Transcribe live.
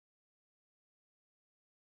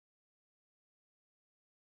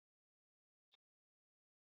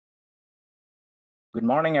Good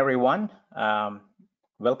morning, everyone.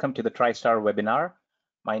 Welcome to the TriStar webinar.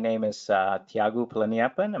 My name is Thiagu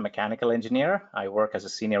Palaniappan, a mechanical engineer. I work as a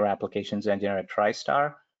senior applications engineer at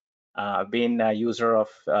TriStar. I've been a user of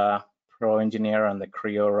Pro Engineer on the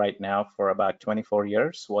Creo right now for about 24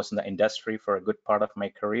 years. Was in the industry for a good part of my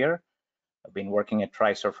career. I've been working at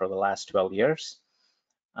TriStar for the last 12 years.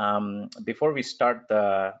 Before we start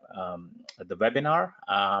the webinar,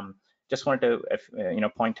 just wanted to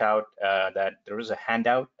point out that there is a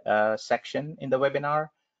handout section in the webinar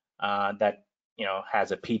that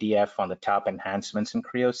has a PDF on the top enhancements in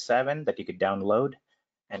Creo 7 that you could download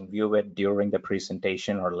and view it during the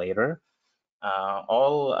presentation or later.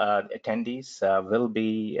 All attendees will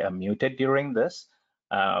be muted during this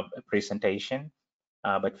presentation,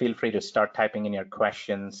 but feel free to start typing in your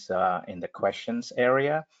questions in the questions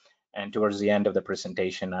area. And towards the end of the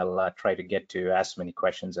presentation, I'll try to get to as many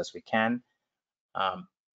questions as we can.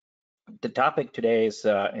 The topic today is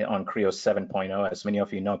on Creo 7.0. As many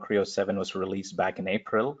of you know, Creo 7 was released back in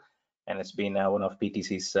April, and it's been one of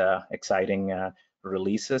PTC's exciting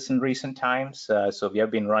releases in recent times. So we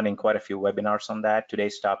have been running quite a few webinars on that.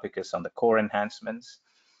 Today's topic is on the core enhancements.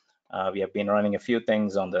 We have been running a few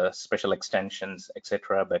things on the special extensions,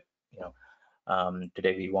 etc. But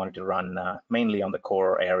today we wanted to run mainly on the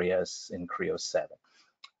core areas in Creo 7.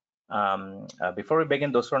 Before we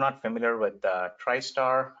begin, those who are not familiar with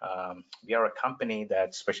TriStar, we are a company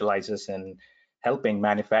that specializes in helping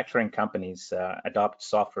manufacturing companies adopt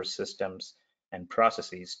software systems and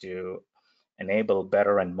processes to enable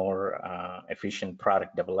better and more efficient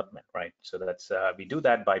product development, right? So that's we do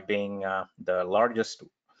that by being the largest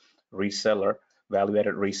reseller,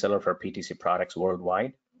 value-added reseller for PTC products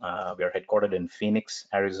worldwide. We are headquartered in Phoenix,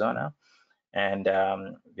 Arizona, and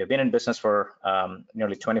we have been in business for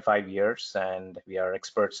nearly 25 years, and we are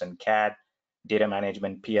experts in CAD, data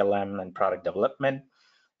management, PLM, and product development,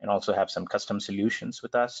 and also have some custom solutions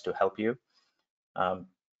with us to help you.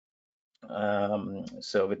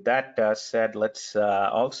 So with that said, let's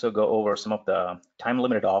also go over some of the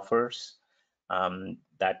time-limited offers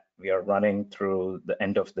that we are running through the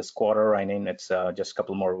end of this quarter. I mean, it's just a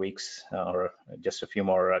couple more weeks or just a few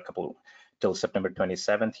more, couple till September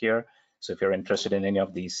 27th here. So if you're interested in any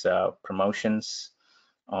of these promotions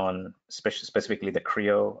on specifically the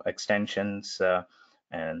Creo extensions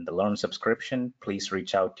and the Learn subscription, please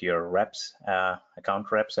reach out to your reps,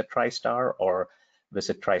 account reps at TriStar, or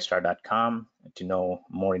visit tristar.com to know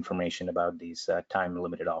more information about these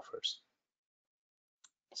time-limited offers.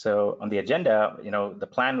 So on the agenda, the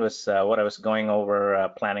plan was what I was going over,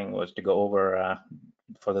 planning was to go over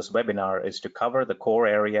for this webinar is to cover the core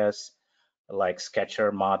areas like sketcher,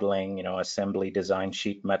 modeling, assembly, design,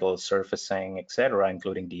 sheet metal, surfacing, etc.,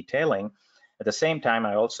 including detailing. At the same time,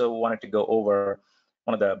 I also wanted to go over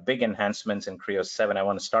one of the big enhancements in Creo 7. I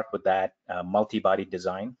want to start with that multi-body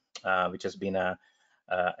design, which has been a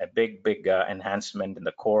big enhancement in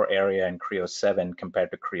the core area in Creo 7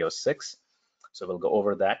 compared to Creo 6. So we'll go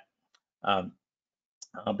over that.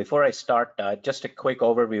 Before I start, just a quick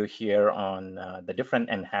overview here on the different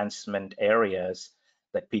enhancement areas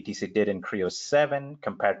that PTC did in Creo 7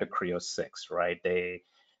 compared to Creo 6, right? They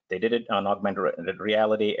did it on augmented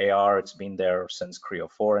reality, AR. It's been there since Creo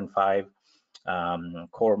 4 and 5.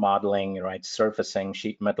 Core modeling, right? Surfacing,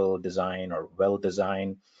 sheet metal design or Weld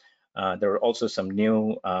Design. There are also some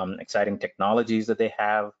new exciting technologies that they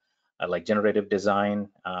have, like generative design,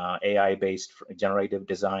 AI-based generative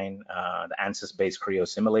design, the ANSYS-based Creo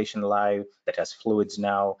Simulation Live that has fluids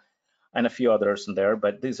now, and a few others in there.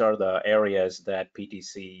 But these are the areas that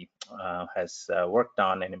PTC has worked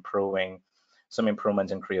on in improving some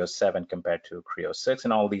improvements in Creo 7 compared to Creo 6,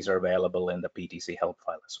 and all these are available in the PTC help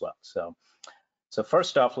file as well. So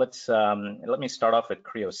first off, let me start off with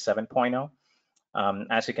Creo 7.0.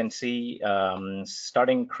 As you can see,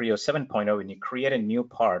 starting Creo 7.0, when you create a new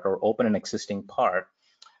part or open an existing part,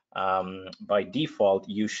 by default,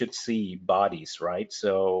 you should see bodies, right?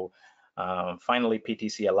 So finally,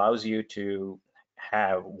 PTC allows you to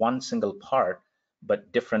have one single part,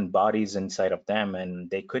 but different bodies inside of them. And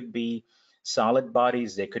they could be solid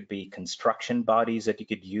bodies, they could be construction bodies that you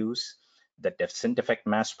could use that doesn't affect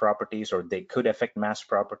mass properties, or they could affect mass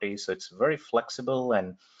properties. So it's very flexible,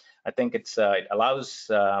 and I think it allows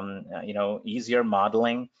easier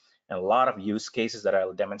modeling and a lot of use cases that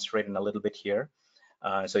I'll demonstrate in a little bit here.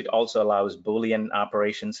 So it also allows Boolean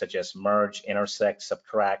operations such as merge, intersect,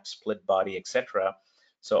 subtract, split body, etc.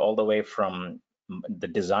 So all the way from the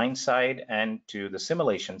design side and to the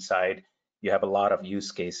simulation side, you have a lot of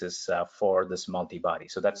use cases for this multi-body.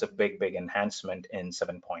 So that's a big enhancement in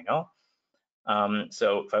 7.0.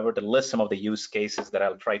 So if I were to list some of the use cases that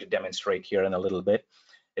I'll try to demonstrate here in a little bit,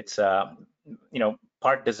 it's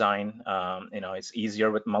part design. It's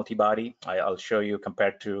easier with multi-body. I'll show you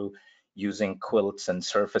compared to using quilts and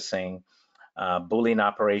surfacing, Boolean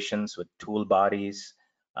operations with tool bodies,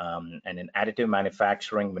 and in additive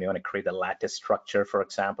manufacturing, when you want to create a lattice structure, for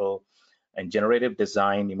example. In generative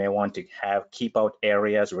design, you may want to keep out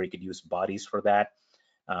areas where you could use bodies for that,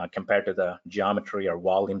 compared to the geometry or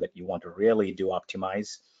volume that you want to really do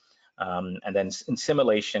optimize. And then in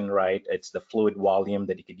simulation, right, it's the fluid volume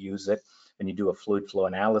that you could use it when you do a fluid flow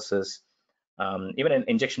analysis. Even in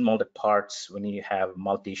injection molded parts, when you have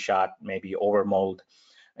multi-shot, maybe over mold,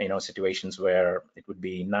 situations where it would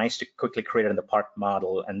be nice to quickly create it in the part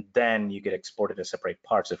model, and then you could export it as separate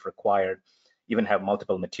parts if required, even have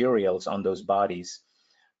multiple materials on those bodies.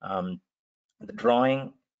 The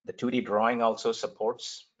 2D drawing also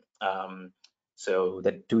supports. So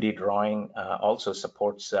the 2D drawing also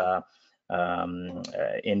supports it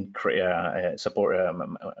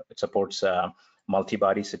supports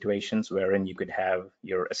multi-body situations wherein you could have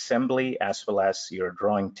your assembly as well as your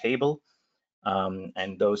drawing table,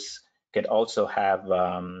 and those could also have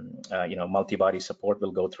multi-body support.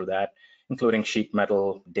 We'll go through that, including sheet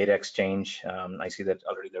metal, data exchange. I see that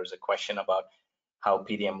already there's a question about how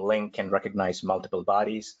PDM Link can recognize multiple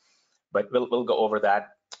bodies, but we'll go over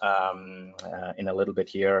that in a little bit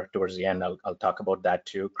here towards the end. I'll talk about that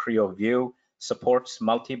too. Creo View supports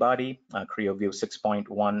multi-body, Creo View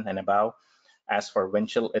 6.1 and above. As for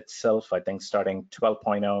Windchill itself, I think starting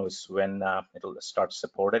 12.0 is when it'll start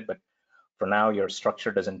supported, but for now your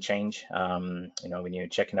structure doesn't change. When you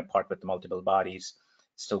check in a part with multiple bodies,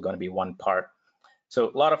 it's still going to be one part.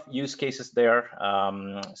 So a lot of use cases there.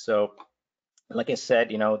 So like I said,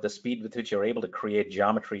 the speed with which you're able to create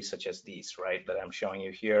geometry such as these, right, that I'm showing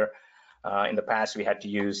you here. In the past, we had to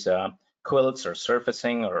use quilts or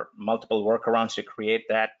surfacing or multiple workarounds to create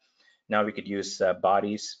that. Now we could use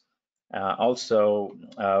bodies. Also,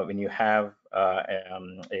 when you have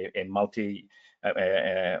a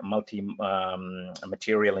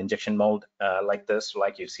multi-material injection mold like this,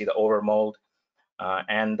 like you see the over mold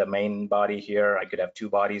and the main body here, I could have two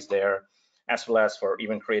bodies there, as well as for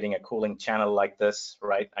even creating a cooling channel like this,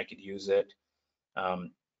 right? I could use it.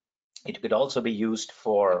 It could also be used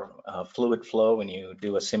for fluid flow when you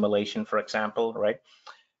do a simulation, for example, right?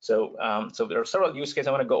 So, so there are several use cases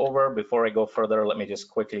I want to go over. Before I go further, let me just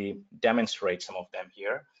quickly demonstrate some of them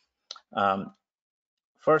here.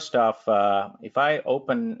 First off, if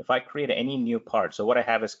I create any new part, so what I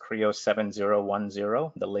have is Creo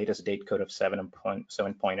 7.0.10, the latest date code of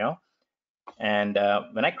 7.0. And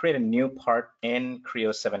when I create a new part in Creo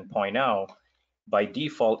 7.0, by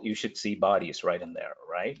default, you should see bodies right in there,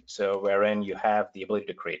 right? So wherein you have the ability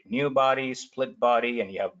to create new body, split body,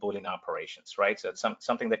 and you have Boolean operations, right? So it's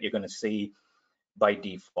something that you're going to see by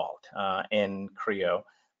default in Creo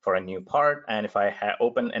for a new part. And if I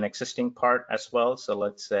open an existing part as well, so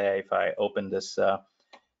let's say if I open this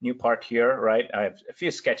new part here, right? I have a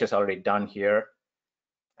few sketches already done here,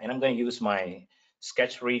 and I'm going to use my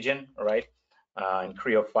sketch region, right? In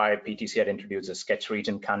Creo 5, PTC had introduced a sketch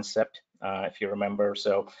region concept, if you remember.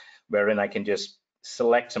 So wherein I can just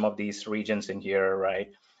select some of these regions in here, right?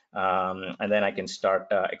 And then I can start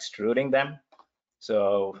extruding them.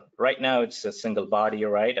 So right now it's a single body,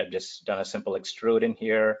 right? I've just done a simple extrude in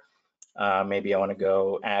here. Maybe I want to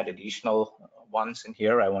go add additional ones in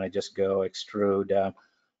here. I want to just go extrude.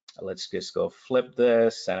 Let's just go flip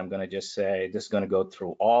this, and I'm going to just say this is going to go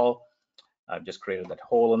through all. I've just created that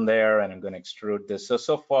hole in there, and I'm going to extrude this.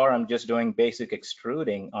 So far, I'm just doing basic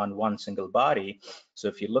extruding on one single body. So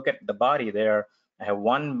if you look at the body there, I have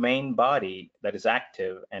one main body that is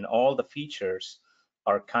active, and all the features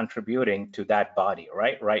are contributing to that body,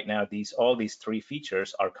 right? Right now, all these three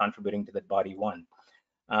features are contributing to that body one.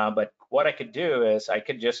 But what I could do is I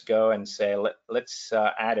could just go and say, let's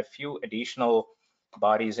add a few additional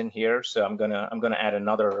bodies in here. So I'm gonna add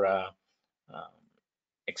another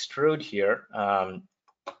extrude here,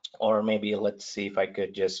 or maybe let's see if I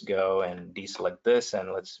could just go and deselect this,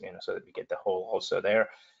 and let's, so that we get the hole also there.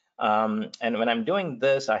 And when I'm doing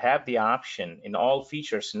this, I have the option in all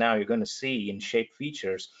features. Now you're going to see in shape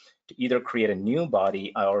features to either create a new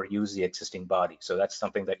body or use the existing body. So that's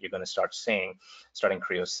something that you're going to start seeing starting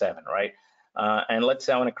Creo 7, right? And let's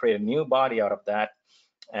say I want to create a new body out of that,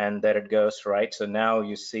 and there it goes, right? So now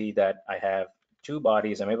you see that I have two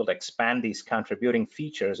bodies. I'm able to expand these contributing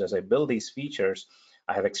features. As I build these features,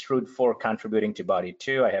 I have extrude 4 contributing to body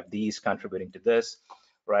 2. I have these contributing to this,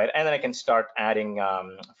 right? And then I can start adding,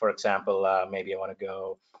 for example, maybe I want to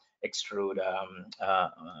go extrude,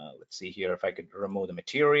 let's see here, if I could remove the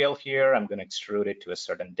material here, I'm going to extrude it to a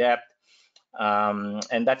certain depth.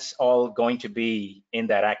 And that's all going to be in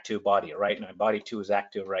that Act 2 body, right? Now, body 2 is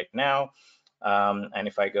active right now. And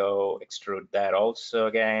if I go extrude that also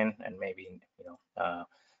again, and maybe,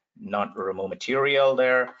 not remove material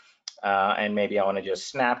there, and maybe I want to just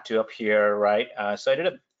snap to up here, right? So I did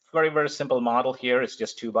a very, very simple model here. It's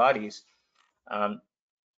just 2 bodies.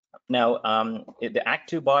 Now, the Act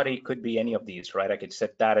 2 body could be any of these, right? I could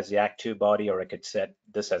set that as the Act 2 body, or I could set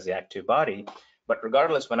this as the Act 2 body. But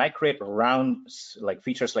regardless, when I create rounds, like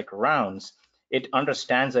features like rounds, it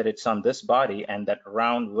understands that it's on this body, and that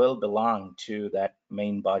round will belong to that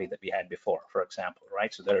main body that we had before, for example,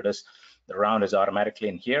 right? So there it is. The round is automatically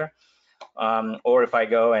in here. Or if I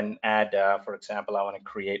go and add, for example, I want to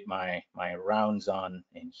create my rounds on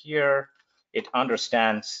in here, it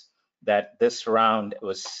understands that this round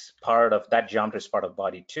was part of that geometry is part of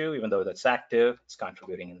body 2, even though that's active, it's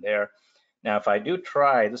contributing in there. Now, if I do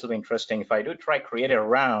try, this will be interesting. If I do try create a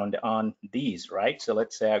round on these, right? So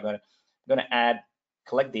let's say I'm going to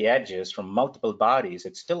collect the edges from multiple bodies.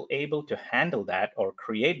 It's still able to handle that or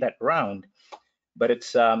create that round, but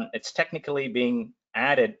it's technically being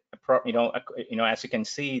added. As you can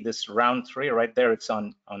see, this round 3 right there, it's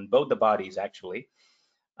on both the bodies actually.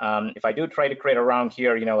 If I do try to create a round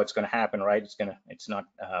here, what's going to happen, right? It's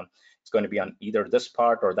going to be on either this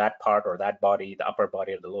part or that body, the upper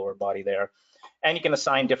body or the lower body there. And you can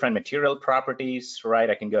assign different material properties, right?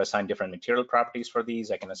 I can go assign different material properties for these.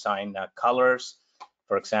 I can assign colors.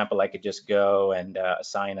 For example, I could just go and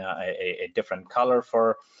assign a different color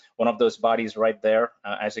for one of those bodies right there,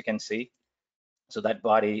 as you can see. So that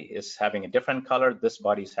body is having a different color. This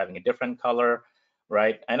body is having a different color,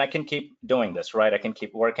 right? And I can keep doing this, right? I can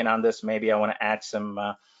keep working on this. Maybe I want to add some,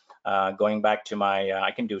 going back to my,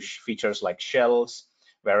 I can do features like shells,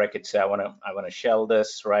 where I could say I want to shell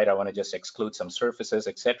this, right? I want to just exclude some surfaces,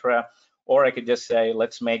 etc. Or I could just say,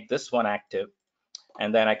 let's make this one active,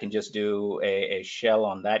 and then I can just do a shell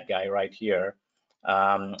on that guy right here.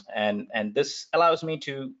 And this allows me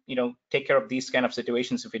to, take care of these kind of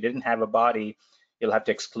situations. If you didn't have a body, you'll have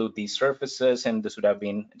to exclude these surfaces, and this would have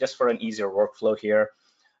been just for an easier workflow here.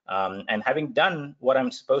 And having done what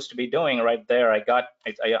I'm supposed to be doing right there,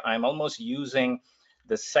 I'm almost using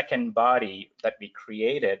the second body that we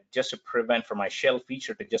created just to prevent for my shell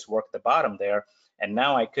feature to just work the bottom there. And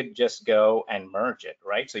now I could just go and merge it,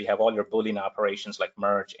 right? So you have all your Boolean operations like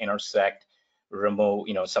merge, intersect, remove,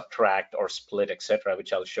 subtract or split, etc.,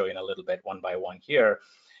 which I'll show you in a little bit one by one here.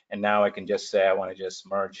 And now I can just say I want to just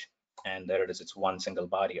merge, and there it is. It's one single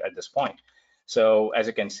body at this point. So as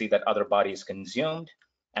you can see, that other body is consumed,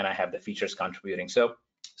 and I have the features contributing. So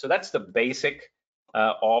that's the basic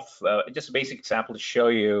just a basic example to show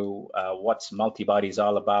you what's multibody is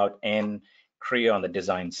all about in Creo on the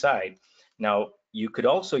design side. Now, you could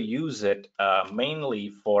also use it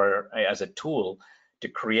mainly as a tool to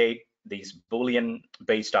create these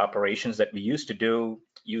Boolean-based operations that we used to do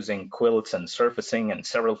using quilts and surfacing and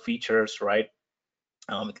several features, right?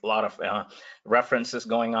 With a lot of references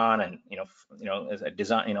going on, and as a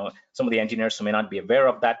design, some of the engineers who may not be aware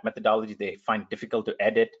of that methodology, they find it difficult to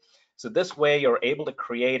edit. So this way, you're able to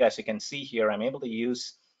create, as you can see here, I'm able to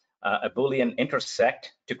use a Boolean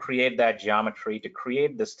intersect to create that geometry, to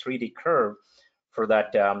create this 3D curve for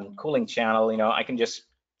that cooling channel. I can just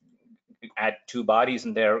add 2 bodies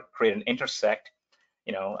in there, create an intersect,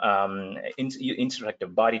 intersect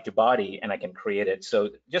of body to body, and I can create it. So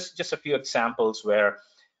just a few examples where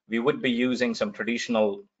we would be using some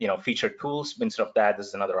traditional, featured tools. Instead of that, this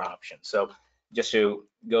is another option. So just to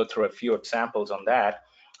go through a few examples on that,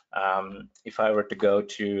 if I were to go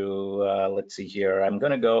to, let's see here, I'm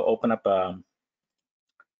going to go open up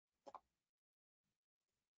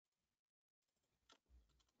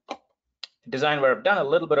design where I've done a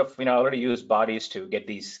little bit of, I already used bodies to get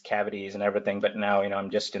these cavities and everything, but now, I'm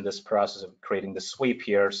just in this process of creating the sweep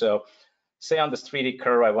here. So say on this 3D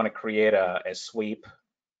curve, I want to create a sweep,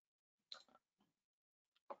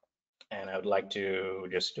 and I would like to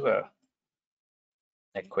just do a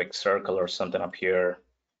quick circle or something up here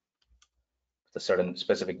with a certain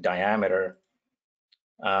specific diameter.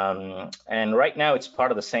 And right now it's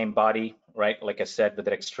part of the same body, right? Like I said, with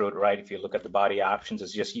the extrude, right? If you look at the body options,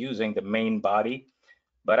 it's just using the main body.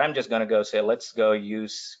 But I'm just going to go say, let's go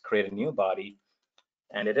create a new body.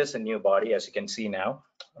 And it is a new body, as you can see now,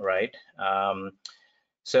 right?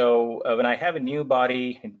 So when I have a new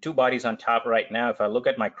body, 2 bodies on top right now, if I look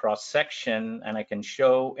at my cross section, and I can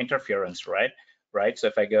show interference, right? So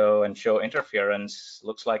if I go and show interference,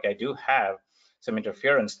 looks like I do have some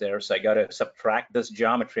interference there. So I got to subtract this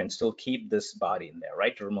geometry and still keep this body in there,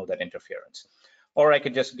 right, to remove that interference. Or I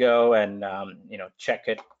could just go and check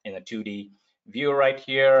it in a 2D view right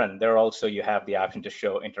here. And there also you have the option to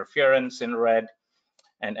show interference in red.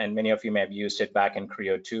 And many of you may have used it back in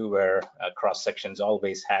Creo 2, where cross sections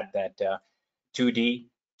always had that 2D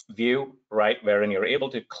view, right, wherein you're able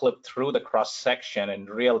to clip through the cross section in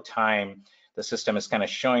real time. The system is kind of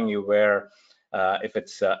showing you where, if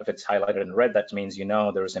it's highlighted in red, that means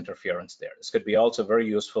there's interference there. This could be also very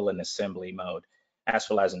useful in assembly mode as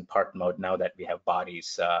well as in part mode, now that we have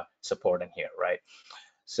bodies support in here, right?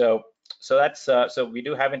 So that's so we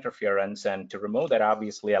do have interference, and to remove that,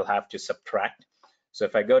 obviously I'll have to subtract. So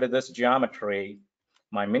if I go to this geometry,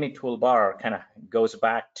 my mini toolbar kind of goes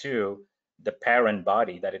back to the parent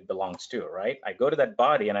body that it belongs to, right? I go to that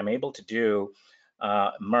body and I'm able to do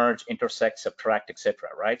merge, intersect, subtract, etc.,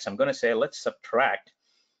 right? So I'm going to say, let's subtract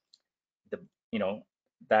the,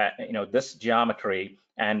 this geometry,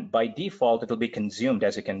 and by default it'll be consumed,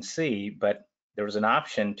 as you can see, but there's an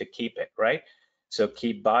option to keep it, right? So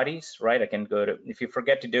keep bodies, right? I can go to, if you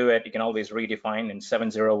forget to do it, you can always redefine in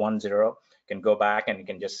 7.0.10. You can go back and you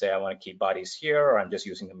can just say, I want to keep bodies here, or I'm just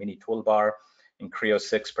using the mini toolbar. In Creo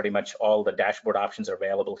 6, pretty much all the dashboard options are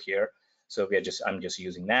available here. So I'm just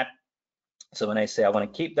using that. So when I say I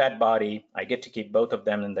want to keep that body, I get to keep both of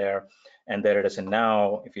them in there, and there it is. And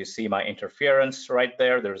now if you see my interference right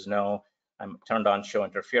there, I'm turned on show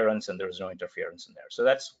interference, and there's no interference in there. So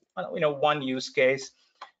that's one use case.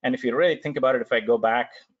 And if you really think about it, if I go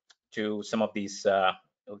back to some of these,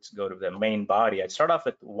 let's go to the main body. I start off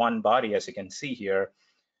with one body, as you can see here,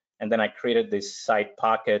 and then I created these side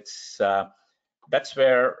pockets. That's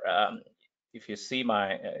where, if you see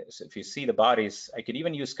the bodies, I could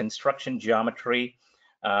even use construction geometry.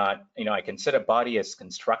 I can set a body as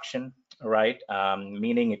construction, right?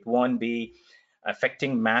 Meaning it won't be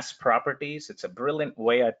affecting mass properties. It's a brilliant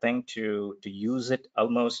way, I think, to use it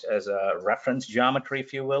almost as a reference geometry,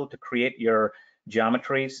 if you will, to create your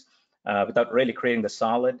geometries without really creating the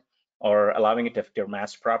solid or allowing it to affect your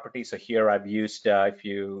mass property. So here I've used, if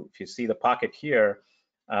you see the pocket here,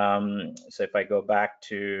 so if I go back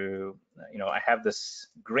to, I have this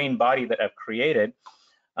green body that I've created,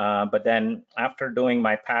 but then after doing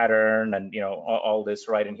my pattern and, all this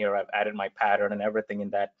right in here, I've added my pattern and everything in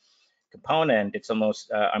that component. It's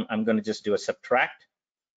almost, I'm going to just do a subtract,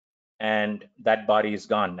 and that body is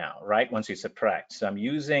gone now, right? Once you subtract. So I'm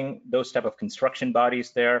using those type of construction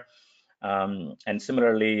bodies there. And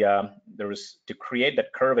similarly, to create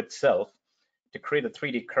that curve itself, to create a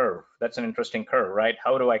 3D curve. That's an interesting curve, right?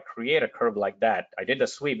 How do I create a curve like that? I did a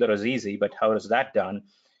sweep, that was easy, but how is that done?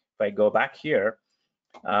 If I go back here,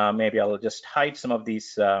 maybe I'll just hide some of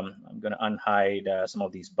these. I'm going to unhide some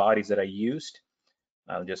of these bodies that I used.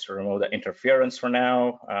 I'll just remove the interference for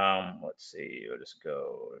now. Let's see, we'll just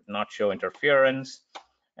go not show interference,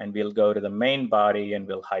 and we'll go to the main body and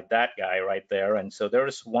we'll hide that guy right there. And so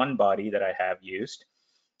there's one body that I have used.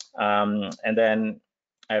 And then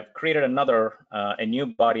I've created a new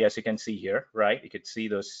body, as you can see here, right? You could see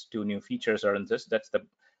those two new features are in this.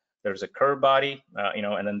 There's a curve body,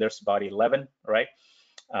 and then there's body 11, right?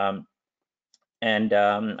 I've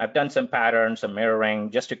done some patterns, some mirroring,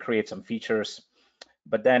 just to create some features.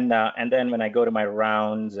 But then, and then when I go to my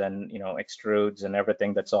rounds and extrudes and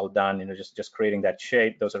everything, that's all done. Just creating that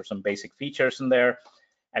shape. Those are some basic features in there.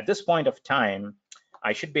 At this point of time,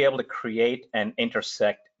 I should be able to create an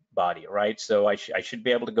intersect body, right? So I should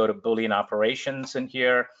be able to go to Boolean operations in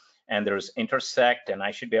here, and there's intersect, and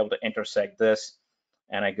I should be able to intersect this.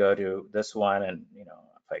 And I go to this one, and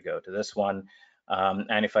if I go to this one,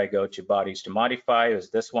 and if I go to bodies to modify, is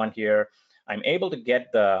this one here. I'm able to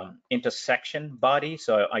get the intersection body.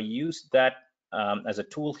 So I used that as a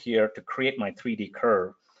tool here to create my 3D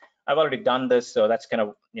curve. I've already done this, so that's kind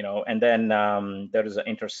of, and then there is an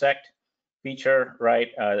intersect feature, right?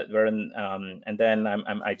 And then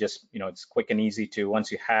I just, it's quick and easy to,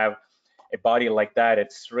 once you have a body like that,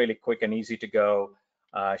 it's really quick and easy to go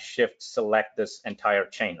shift select this entire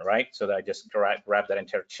chain, right? So that I just grab that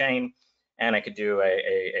entire chain, and I could do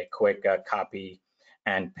a quick copy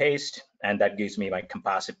and paste, and that gives me my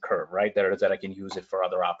composite curve, right? That I can use it for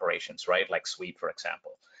other operations, right? Like sweep, for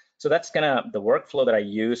example. So that's kind of the workflow that I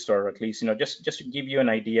used, or at least, just to give you an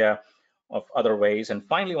idea of other ways. And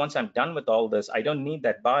finally, once I'm done with all this, I don't need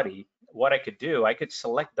that body. What I could do, I could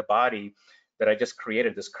select the body that I just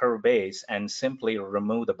created, this curve base, and simply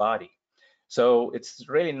remove the body. So it's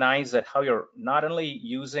really nice that how you're not only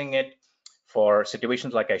using it for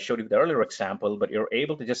situations like I showed you the earlier example, but you're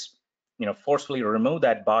able to just forcefully remove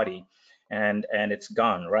that body, and it's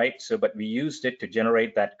gone, right? So, but we used it to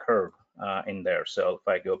generate that curve, in there. So if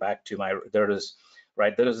I go back to my, there it is,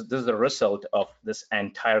 right? This is the result of this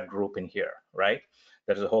entire group in here, right?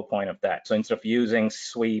 That is the whole point of that. So instead of using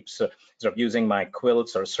sweeps, instead of using my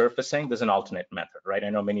quilts or surfacing, there's an alternate method, right? I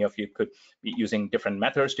know many of you could be using different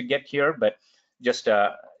methods to get here, but just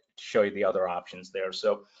to show you the other options there.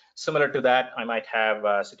 So similar to that, I might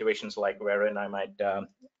have situations like wherein I might,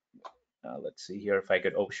 let's see here if I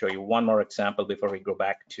could show you one more example before we go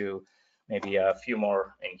back to maybe a few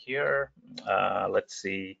more in here. Let's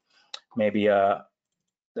see, maybe there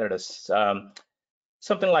it is.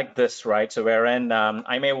 Something like this, right? So wherein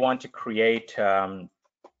I may want to create a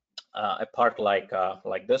part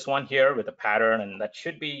like this one here with a pattern, and that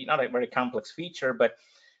should be not a very complex feature, but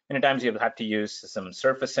many times you'll have to use some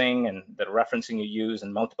surfacing and the referencing you use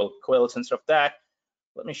and multiple quilts and stuff like that.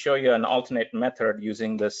 Let me show you an alternate method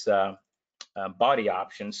using this body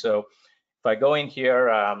option. So if I go in here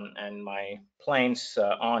and my planes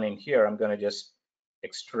on in here, I'm going to just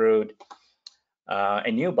extrude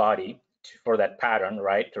a new body for that pattern,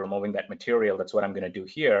 right? To removing that material. That's what I'm going to do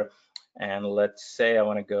here. And let's say I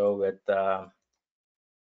want to go with a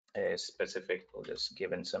specific, we'll just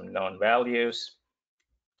give in some known values.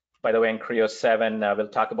 By the way, in Creo 7, we'll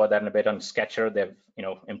talk about that in a bit on Sketcher. They've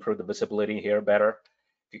improved the visibility here better.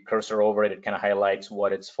 If you cursor over it, it kind of highlights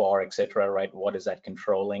what it's for, etc. Right? What is that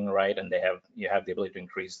controlling, right? And you have the ability to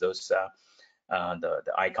increase those the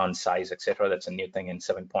icon size, etc. That's a new thing in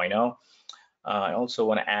 7.0. I also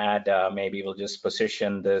want to add, maybe we'll just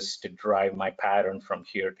position this to drive my pattern from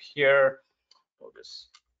here to here. We'll just,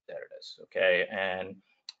 there it is, okay. And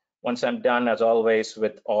once I'm done, as always,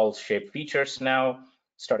 with all shape features now,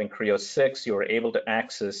 starting Creo 6, you are able to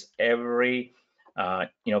access every,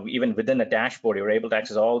 even within a dashboard, you're able to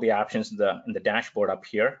access all the options in the dashboard up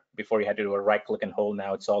here. Before you had to do a right click and hold,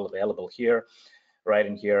 now it's all available here. Right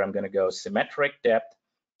in here, I'm going to go symmetric depth.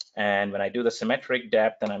 And when I do the symmetric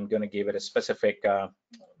depth, then I'm going to give it a specific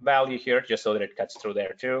value here, just so that it cuts through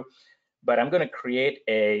there too. But I'm going to create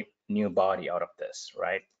a new body out of this,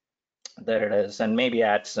 right? There it is. And maybe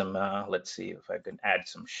add some, let's see if I can add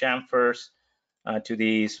some chamfers to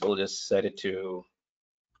these. We'll just set it to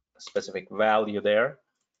a specific value there.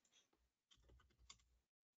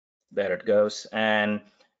 There it goes. And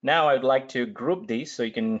now I'd like to group these. So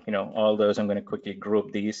you can, all those, I'm going to quickly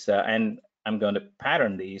group these and I'm going to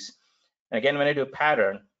pattern these. And again, when I do a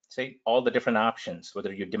pattern, see all the different options,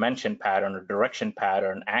 whether you dimension pattern or direction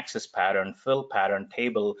pattern, axis pattern, fill pattern,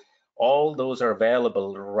 table, all those are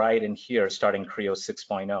available right in here starting Creo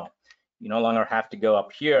 6.0. You no longer have to go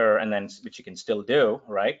up here and then, which you can still do,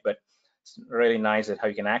 right? But it's really nice at how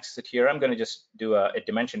you can access it here. I'm going to just do a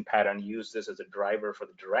dimension pattern, use this as a driver for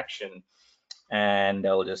the direction. And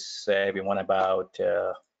I'll just say we want about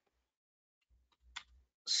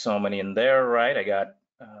so many in there, right? I got,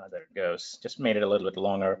 there it goes. Just made it a little bit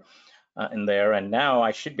longer in there. And now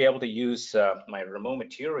I should be able to use my remove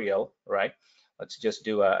material, right? Let's just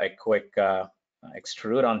do a quick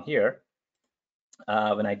extrude on here.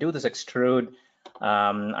 When I do this extrude,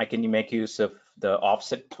 I can make use of the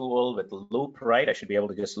offset tool with loop, right? I should be able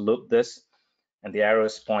to just loop this, and the arrow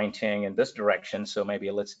is pointing in this direction. So maybe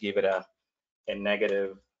let's give it a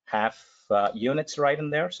 -0.5 units right in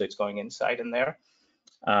there. So it's going inside in there.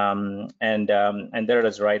 And there it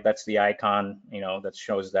is, right? That's the icon, that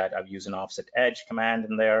shows that I've used an offset edge command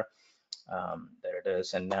in there. There it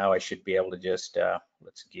is. And now I should be able to just,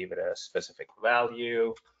 let's give it a specific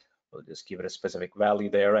value. We'll just give it a specific value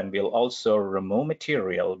there, and we'll also remove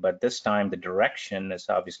material, but this time the direction is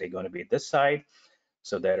obviously going to be this side.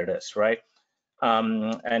 So there it is, right?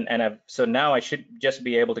 So now I should just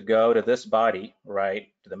be able to go to this body, right,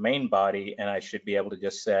 to the main body, and I should be able to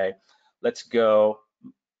just say, let's go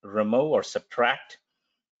remove or subtract.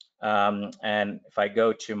 And if I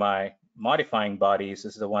go to my modifying bodies,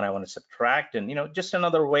 this is the one I want to subtract, and just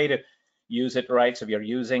another way to use it, right? So if you're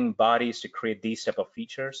using bodies to create these type of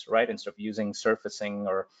features, right, instead of using surfacing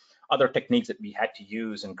or other techniques that we had to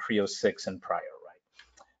use in Creo 6 and prior, right?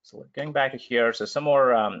 So we're going back to here. So some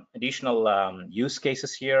more additional use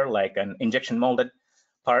cases here, like an injection molded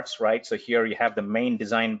parts, right? So here you have the main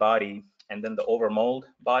design body and then the over mold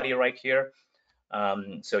body right here.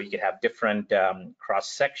 So you could have different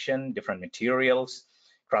cross section, different materials,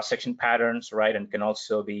 cross-section patterns, right? And can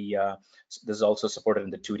also be, this is also supported in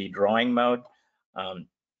the 2D drawing mode.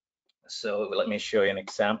 So let me show you an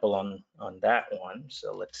example on that one.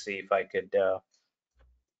 So let's see if I could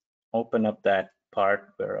open up that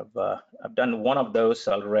part where I've done one of those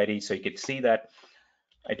already. So you could see that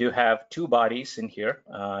I do have two bodies in here.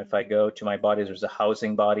 If I go to my bodies, there's a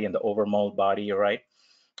housing body and the overmold body, right?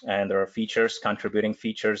 And there are features, contributing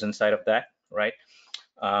features inside of that, right?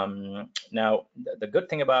 Now, the good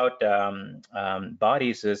thing about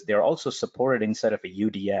bodies is they're also supported inside of a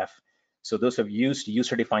UDF. So those who have used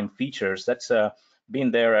user-defined features, that's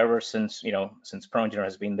been there ever since, since ProEngineer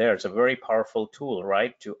has been there. It's a very powerful tool,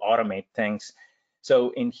 right, to automate things.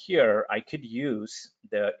 So in here, I could use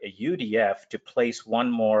a UDF to place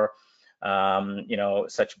one more,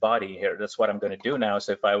 such body here. That's what I'm going to do now.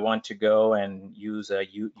 So if I want to go and use a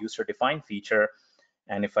user-defined feature,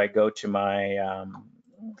 and if I go to my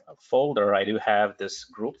folder, I do have this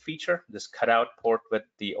group feature, this cutout port with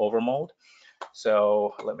the overmold.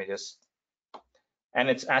 So let me just, and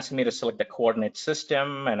it's asking me to select the coordinate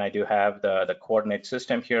system, and I do have the coordinate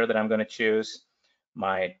system here that I'm going to choose,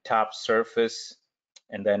 my top surface,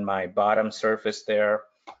 and then my bottom surface there.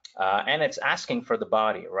 And it's asking for the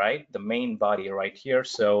body, right? The main body right here.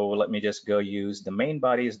 So let me just go use the main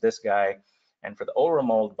body is this guy. And for the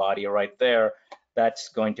overmold body right there, that's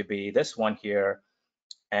going to be this one here.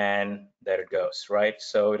 And there it goes, right?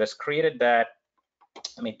 So it has created that.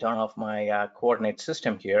 Let me turn off my coordinate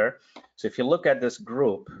system here. So if you look at this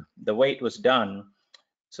group, the way it was done,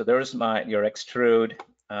 so there's your extrude,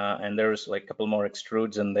 and there's like a couple more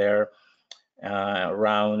extrudes in there,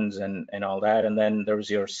 rounds and all that, and then there's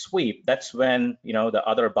your sweep. That's when, the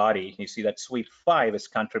other body, you see that sweep 5 is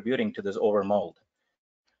contributing to this overmold.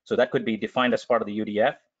 So that could be defined as part of the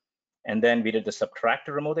UDF. And then we did the subtract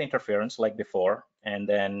to remove the interference like before, and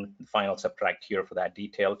then the final subtract here for that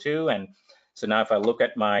detail too. And so now if I look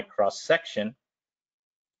at my cross section,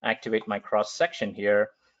 activate my cross section here,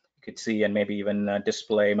 you could see and maybe even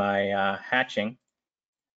display my hatching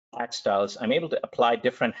hatch styles. I'm able to apply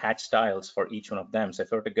different hatch styles for each one of them. So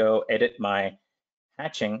if I were to go edit my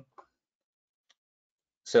hatching,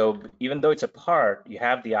 so even though it's a part, you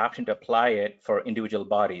have the option to apply it for individual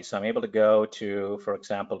bodies. So I'm able to go to, for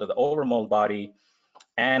example, to the overmold body,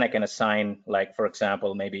 and I can assign, like, for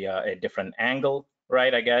example, maybe a different angle,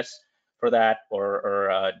 right, I guess, for that, or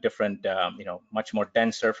a different, much more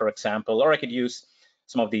denser, for example, or I could use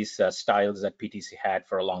some of these styles that PTC had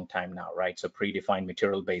for a long time now, right? So predefined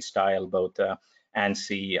material-based style, both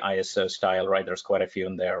ANSI, ISO style, right? There's quite a few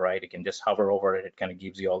in there, right? You can just hover over it. It kind of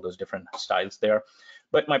gives you all those different styles there.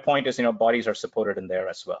 But my point is, bodies are supported in there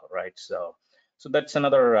as well, right? So that's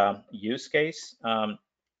another use case. And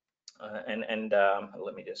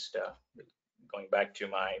let me just going back to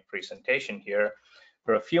my presentation here.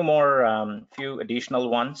 There are a few more, few additional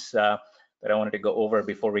ones that I wanted to go over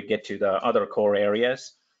before we get to the other core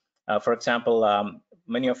areas. For example,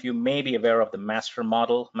 many of you may be aware of the master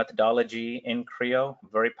model methodology in Creo,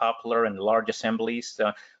 very popular in large assemblies.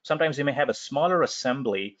 Sometimes you may have a smaller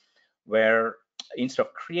assembly where instead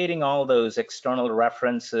of creating all those external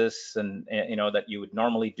references and that you would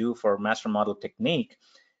normally do for master model technique,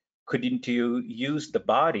 couldn't you use the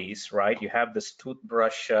bodies, right? You have this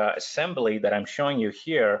toothbrush assembly that I'm showing you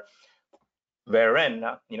here, wherein,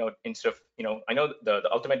 instead of, I know the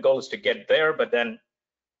ultimate goal is to get there, but then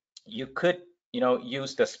you could,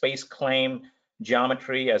 use the space claim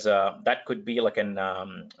geometry as that could be like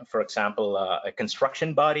for example, a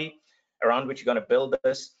construction body around which you're going to build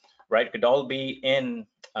this, right? It could all be in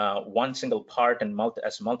one single part and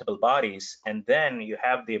as multiple bodies, and then you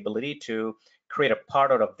have the ability to create a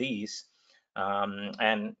part out of these,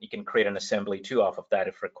 and you can create an assembly too off of that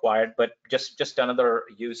if required. But just another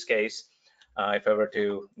use case. If I were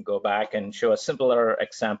to go back and show a simpler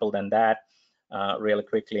example than that, really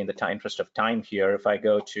quickly in the interest of time here, if I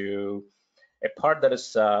go to a part that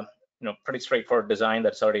is pretty straightforward design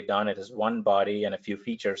that's already done, it is one body and a few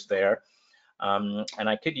features there. And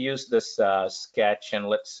I could use this sketch, and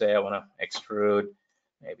let's say I want to extrude.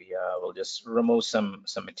 Maybe we'll just remove some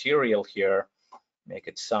material here, make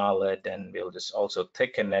it solid, and we'll just also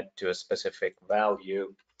thicken it to a specific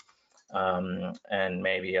value. And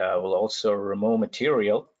maybe we'll also remove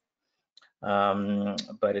material,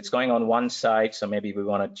 but it's going on one side, so maybe we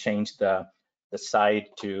want to change the side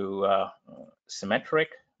to symmetric.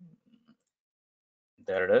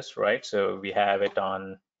 There it is, right? So we have it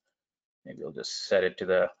on. Maybe we'll just set it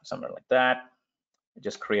to somewhere like that. I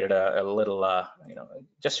just created a little,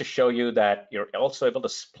 just to show you that you're also able to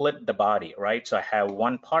split the body, right? So I have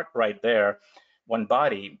one part right there, one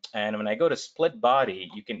body, and when I go to split body,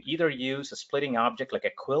 you can either use a splitting object like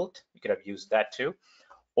a quilt, you could have used that too,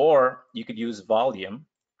 or you could use volume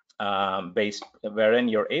based, wherein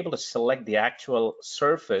you're able to select the actual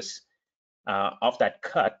surface of that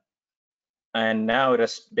cut. And now it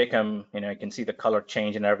has become, you can see the color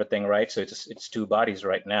change and everything, right? So it's two bodies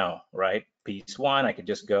right now, right? Piece 1, I could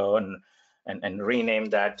just go and rename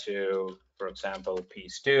that to, for example,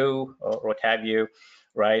 piece 2 or what have you,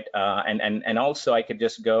 right? And also I could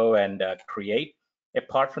just go and create a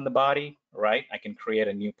part from the body, right? I can create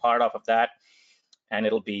a new part off of that, and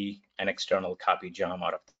it'll be an external copy GOM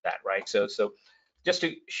out of that, right? So just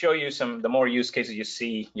to show you the more use cases you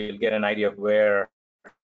see, you'll get an idea of where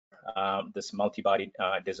this multi-body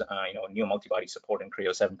new multi-body support in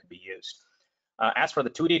Creo 7 could be used. As for the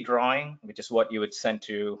 2D drawing, which is what you would send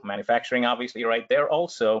to manufacturing, obviously, right? They're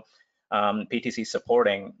also PTC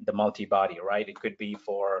supporting the multi-body, right? It could be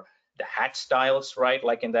for the hat styles, right?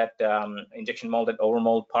 Like in that injection molded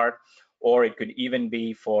overmold part, or it could even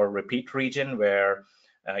be for repeat region where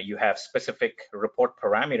you have specific report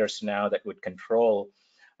parameters now that would control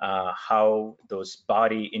how those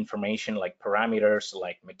body information like parameters,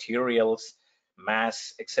 like materials,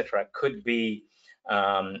 mass, etc., could be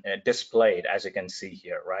displayed, as you can see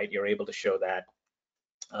here, right? You're able to show that.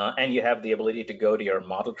 And you have the ability to go to your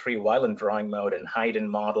model tree while in drawing mode and hide in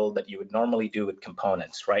model that you would normally do with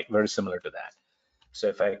components, right? Very similar to that. So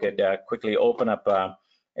if I could quickly open up a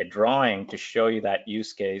drawing to show you that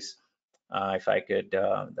use case, if I could,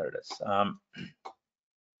 there it is.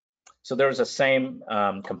 So there's the same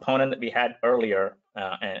component that we had earlier,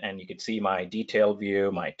 and you could see my detail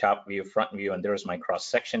view, my top view, front view, and there's my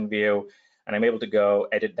cross-section view. And I'm able to go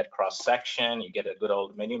edit that cross-section. You get a good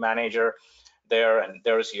old menu manager there, and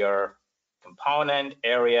there's your component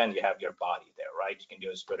area, and you have your body there, right? You can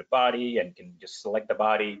just go to body, and you can just select the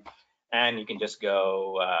body, and you can just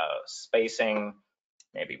go spacing.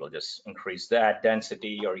 Maybe we'll just increase that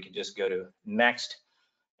density, or you can just go to next.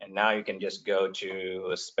 And now you can just go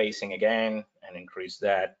to spacing again and increase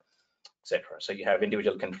that, etc. So you have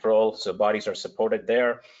individual control. So bodies are supported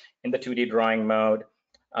there in the 2D drawing mode.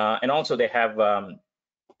 And also they have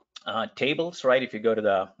tables, right? If you go to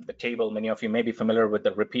the table, many of you may be familiar with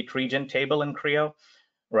the repeat region table in Creo,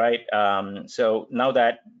 right? So now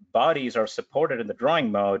that bodies are supported in the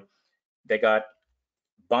drawing mode, they got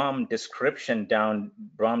BOM description down,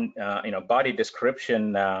 body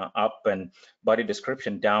description up and body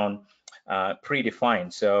description down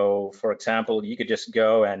predefined. So for example, you could just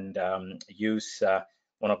go and use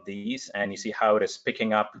one of these, and you see how it is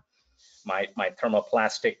picking up my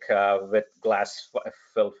thermoplastic with glass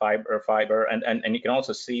filled fiber, and you can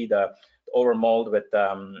also see the overmold with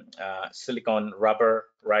silicone rubber,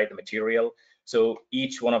 right, the material. So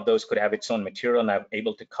each one of those could have its own material, and I'm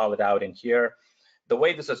able to call it out in here. The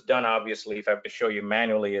way this is done, obviously, if I have to show you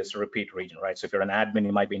manually, is repeat region, right? So if you're an admin,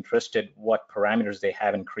 you might be interested what parameters they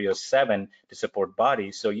have in Creo 7 to support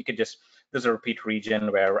bodies. So you could just, there's a repeat region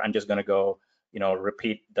where I'm just going to go,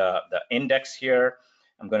 repeat the index here.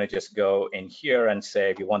 I'm going to just go in here and say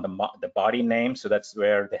if you want the body name. So that's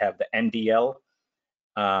where they have the MDL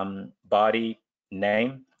body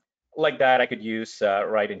name. Like that, I could use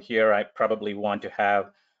right in here. I probably want to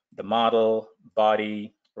have the model,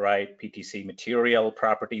 body, right, PTC material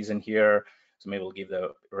properties in here. So maybe we'll give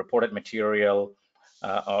the reported material,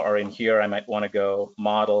 or in here I might want to go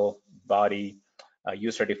model, body,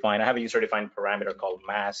 user defined. I have a user defined parameter called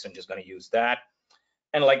mass. I'm just going to use that.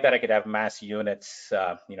 And like that, I could have mass units,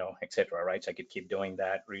 etc. Right? So I could keep doing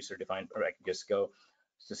that, user defined, or I could just go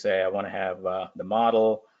to say I want to have the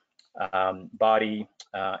model, body,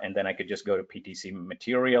 and then I could just go to PTC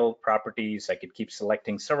material properties. I could keep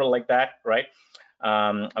selecting several like that, right?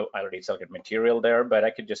 I already selected material there, but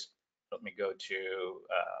I could just, let me go to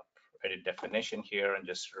edit definition here and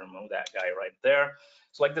just remove that guy right there.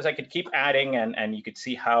 So like this, I could keep adding, and you could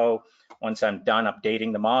see how once I'm done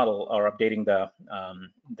updating the model or updating the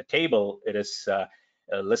table, it is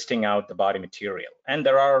listing out the body material. And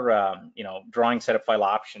there are, drawing setup file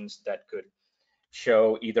options that could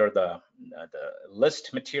show either the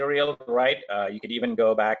list material, right? You could even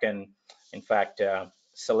go back and, in fact,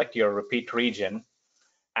 select your repeat region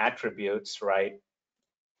attributes, right?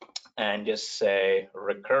 And just say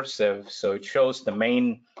recursive, so it shows the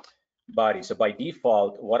main body. So by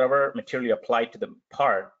default, whatever material you apply to the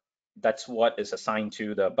part, that's what is assigned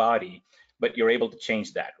to the body, but you're able to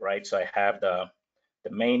change that, right? So I have the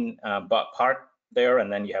main part there,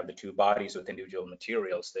 and then you have the two bodies with individual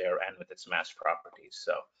materials there and with its mass properties.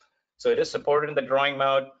 So it is supported in the drawing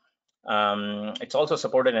mode. It's also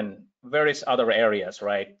supported in various other areas,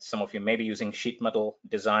 right? Some of you may be using Sheetmetal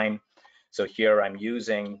design. So here I'm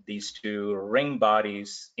using these two ring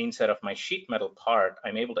bodies inside of my Sheetmetal part.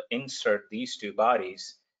 I'm able to insert these two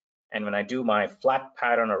bodies. And when I do my flat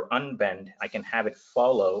pattern or unbend, I can have it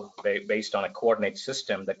follow based on a coordinate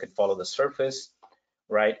system that could follow the surface,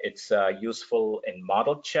 right? It's useful in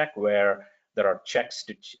ModelCHECK where there are checks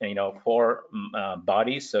to, for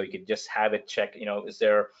bodies. So you could just have it check,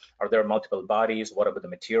 are there multiple bodies? What about the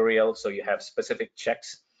material? So you have specific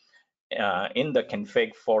checks in the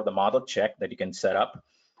config for the ModelCHECK that you can set up.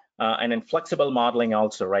 And in flexible modeling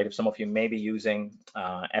also, right? If some of you may be using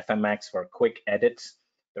FMX for quick edits,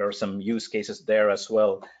 there are some use cases there as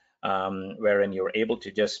well, wherein you're able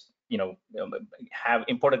to just, have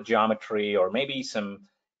imported geometry or maybe some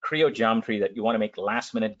Creo geometry that you want to make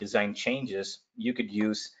last minute design changes. You could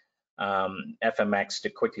use FMX to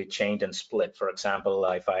quickly change and split. For example,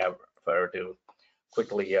 if I were to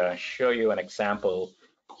quickly show you an example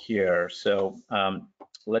here. So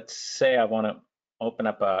let's say I want to open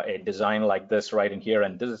up a design like this right in here,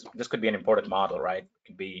 and this could be an imported model, right? It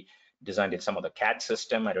could be designed in some other CAD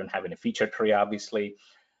system. I don't have any feature tree, obviously.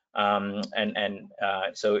 So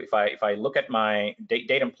if I look at my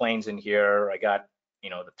datum planes in here, I got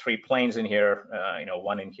the 3 planes in here,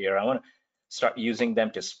 1 in here. I want to start using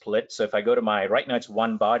them to split. So if I go to my, right now it's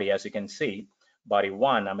one body, as you can see, body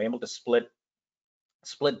 1, I'm able to split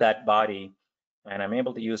that body, and I'm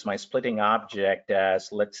able to use my splitting object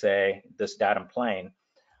as, let's say, this datum plane,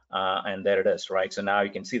 and there it is, right? So now you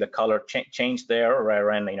can see the color change there,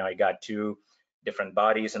 wherein I got 2 different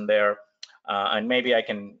bodies in there, and maybe I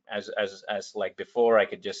can, as like before, I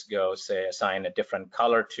could just go say assign a different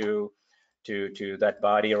color to that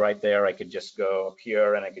body right there. I could just go up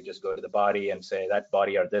here and I could just go to the body and say that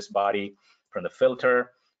body or this body from the filter.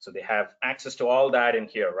 So they have access to all that in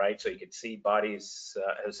here, right? So you can see bodies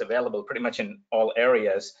is available pretty much in all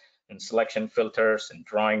areas, in selection filters and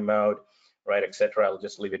drawing mode, right, etc. I'll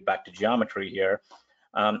just leave it back to geometry here.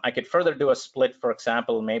 I could further do a split. For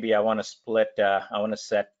example, maybe I want to split, I want to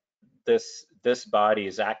set this body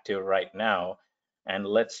is active right now, and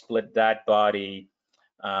let's split that body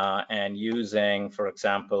and using, for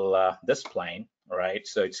example, this plane, right?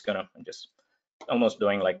 So it's gonna, I'm just almost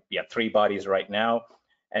doing like 3 bodies right now,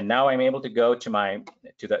 and now I'm able to go to my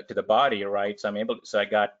to the body, right? So I'm able to, so I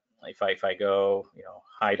got, if I go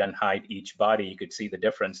hide unhide each body, you could see the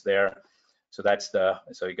difference there. So that's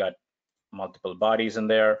so you got multiple bodies in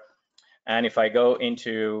there. And if I go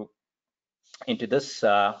into this,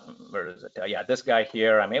 where is it? Yeah, this guy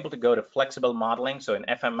here, I'm able to go to flexible modeling. So in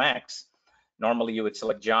FMX, normally you would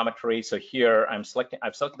select geometry. So here I've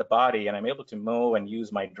selected the body, and I'm able to move and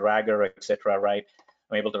use my dragger, etc. Right?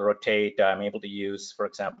 I'm able to rotate. I'm able to use, for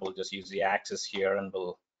example, just use the axis here, and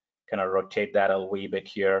we'll kind of rotate that a wee bit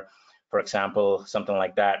here. For example, something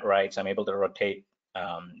like that, right? So I'm able to rotate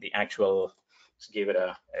the actual. Let's give it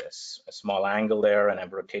a small angle there, and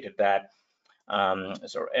I've rotated that.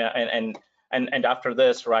 And after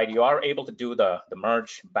this, right, you are able to do the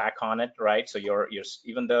merge back on it, right? So you're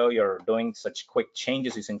even though you're doing such quick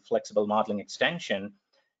changes using flexible modeling extension,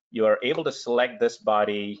 you are able to select this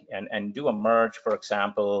body and do a merge, for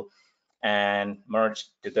example, and merge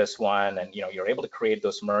to this one, and you're able to create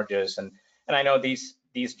those merges. And I know these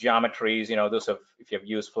geometries, those if you've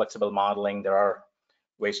used flexible modeling, there are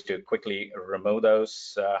ways to quickly remove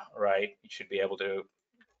those, right? You should be able to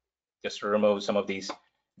just remove some of these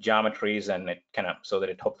geometries, and it kind of, so that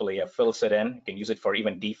it hopefully fills it in. You can use it for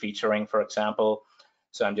even defeaturing, for example.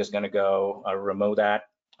 So I'm just going to go remove that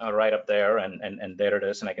right up there, and there it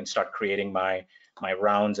is, and I can start creating my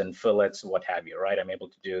rounds and fillets, what have you, right? I'm able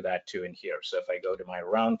to do that too in here. So if I go to my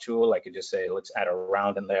round tool, I could just say, let's add a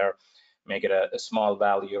round in there, make it a small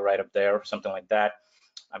value right up there, something like that.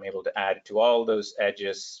 I'm able to add to all those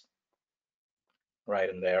edges right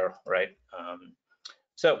in there, right?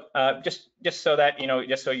 So just so that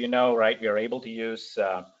just so you know, right, we are able to use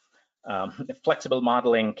flexible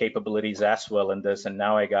modeling capabilities as well in this. And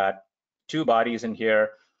now I got 2 bodies in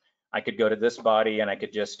here. I could go to this body, and I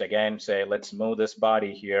could just again say, let's move this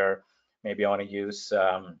body here. Maybe I want to use,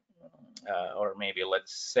 or maybe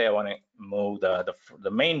let's say I want to move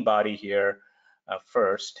the main body here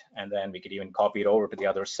first, and then we could even copy it over to the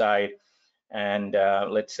other side. And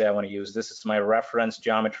let's say I want to use this as my reference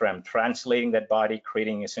geometry. I'm translating that body,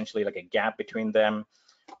 creating essentially like a gap between them,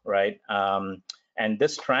 right? And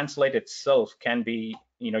this translate itself can be,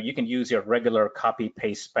 you can use your regular copy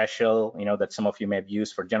paste special, that some of you may have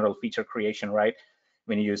used for general feature creation, right?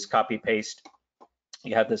 When you use copy paste,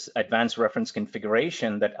 you have this advanced reference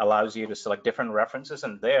configuration that allows you to select different references,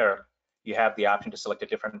 and there you have the option to select a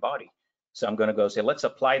different body. So I'm going to go say, let's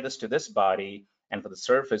apply this to this body, and for the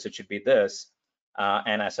surface, it should be this.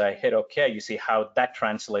 And as I hit OK, you see how that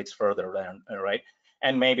translates further, right?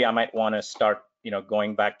 And maybe I might want to start,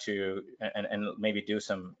 going back to and maybe do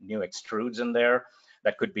some new extrudes in there.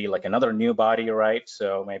 That could be like another new body, right?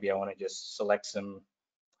 So maybe I want to just select some.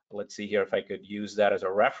 Let's see here if I could use that as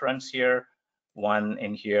a reference here. One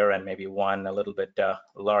in here, and maybe one a little bit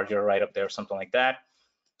larger right up there, something like that.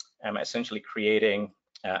 I'm essentially creating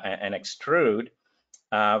an extrude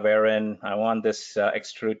wherein I want this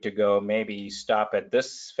extrude to go maybe stop at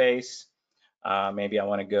this face, Maybe I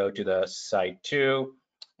want to go to the side 2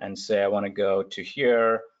 and say I want to go to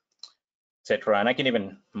here, etc. And I can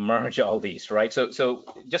even merge all these, right? So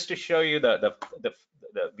just to show you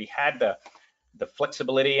we had the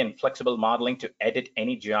flexibility and flexible modeling to edit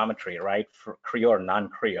any geometry, right, for Creo or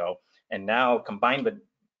non-Creo. And now combined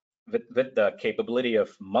with the capability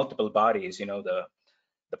of multiple bodies,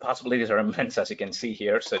 the possibilities are immense, as you can see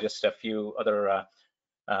here. So just a few other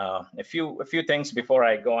a few things before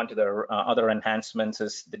I go on to the other enhancements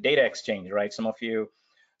is the data exchange, right? Some of you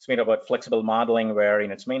speak about flexible modeling, where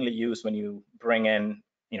it's mainly used when you bring in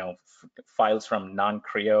files from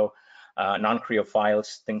non-Creo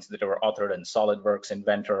files, things that were authored in SolidWorks,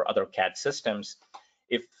 Inventor, other CAD systems.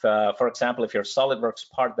 If, for example, if your SolidWorks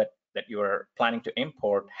part that you are planning to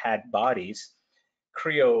import had bodies,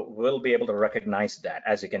 Creo will be able to recognize that,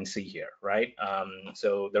 as you can see here, right?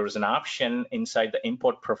 So there is an option inside the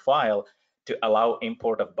import profile to allow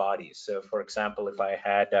import of bodies. So for example, if I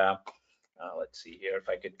had, let's see here, if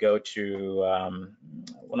I could go to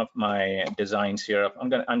one of my designs here,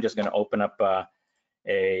 I'm just gonna open up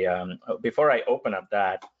before I open up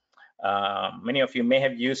that, many of you may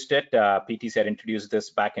have used it. PTs had introduced this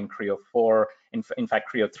back in Creo 4, in fact,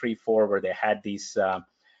 Creo 3.4, where they had these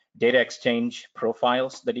data exchange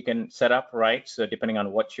profiles that you can set up, right? So depending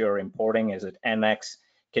on what you're importing, is it NX,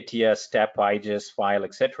 CATIA, STEP, IGES, file,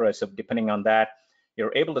 etc. So depending on that,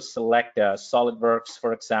 you're able to select SolidWorks,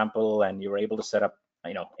 for example, and you're able to set up,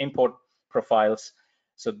 import profiles.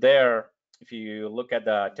 So there, if you look at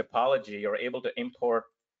the topology, you're able to import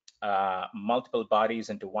multiple bodies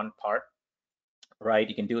into one part, right?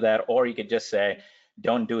 You can do that, or you could just say,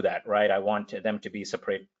 don't do that, right? I want them to be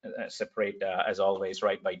separate as always,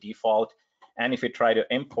 right, by default. And if you try to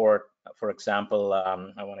import, for example,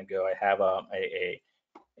 I want to go, I have a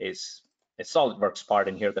SolidWorks part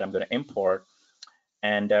in here that I'm going to import.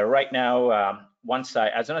 And right now,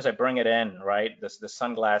 as soon as I bring it in, right, the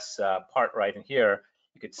sunglass part right in here,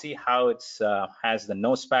 you could see how it's has the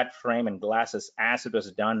nose-pad frame and glasses as it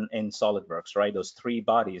was done in SolidWorks, right? Those 3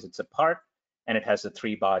 bodies, it's a part, and it has the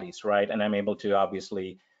 3 bodies, right? And I'm able to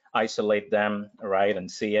obviously isolate them, right,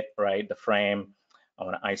 and see it, right? The frame, I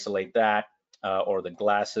want to isolate that, or the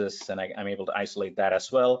glasses, and I'm able to isolate that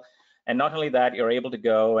as well. And not only that, you're able to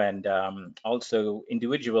go and also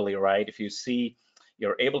individually, right? If you see,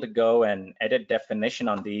 you're able to go and edit definition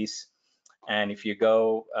on these. And if you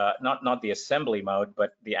go, not the assembly mode,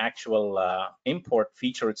 but the actual import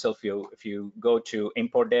feature itself, if you go to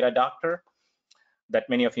import data doctor, that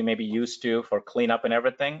many of you may be used to for cleanup and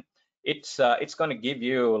everything, it's going to give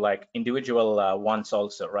you like individual ones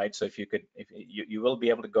also, right? So if you will be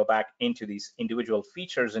able to go back into these individual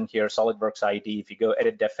features in here, SolidWorks ID, if you go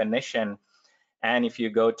edit definition, and if you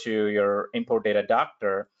go to your import data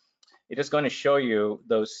doctor, it is going to show you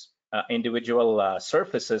those individual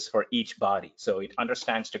surfaces for each body. So it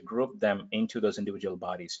understands to group them into those individual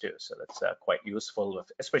bodies too. So that's quite useful,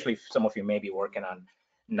 especially if some of you may be working on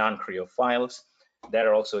non-Creo files. That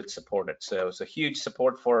are also it's supported. So huge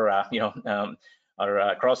support for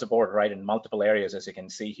across the board, right, in multiple areas, as you can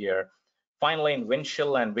see here. Finally, in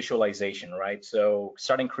Windchill and visualization, right? So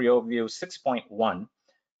starting Creo View 6.1.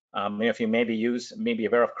 Many of you may be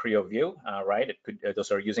aware of Creo View, right?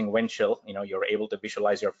 Those are using Windchill. You're able to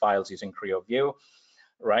visualize your files using Creo View,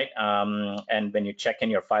 right? And when you check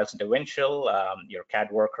in your files into Windchill, your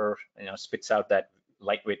CAD worker spits out that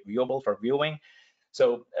lightweight viewable for viewing.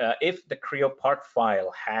 So if the Creo part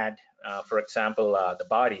file had, for example, the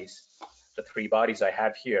bodies, the 3 bodies I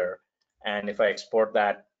have here, and if I export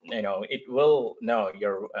that, it will know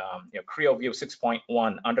your Creo View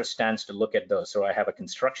 6.1 understands to look at those. So I have a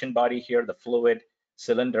construction body here, the fluid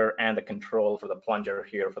cylinder, and the control for the plunger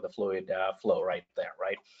here for the fluid flow right there,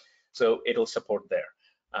 right? So it'll support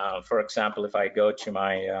there. For example, if I go to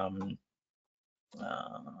my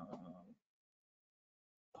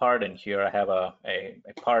part in here, I have a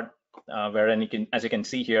part wherein as you can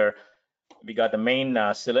see here, we got the main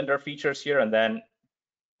cylinder features here, and then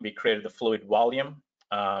we created the fluid volume,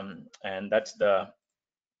 and that's the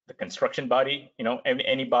construction body.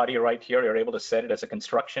 Any body right here, you're able to set it as a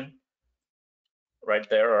construction right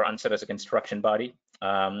there, or unset as a construction body.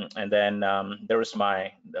 And then there's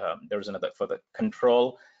another for the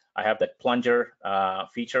control. I have that plunger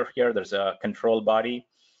feature here. There's a control body.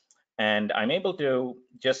 And I'm able to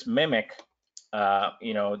just mimic,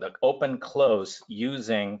 the open close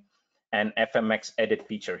using an FMX edit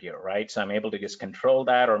feature here, right? So I'm able to just control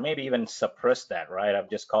that, or maybe even suppress that, right? I've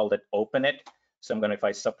just called it open it. So if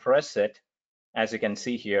I suppress it, as you can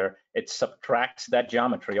see here, it subtracts that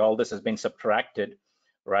geometry. All this has been subtracted,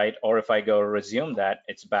 right? Or if I go resume that,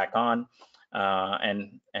 it's back on.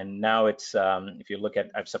 and now it's if you look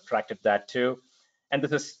at, I've subtracted that too. And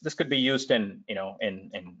this could be used in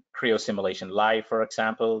in Creo Simulation Live, for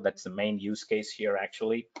example. That's the main use case here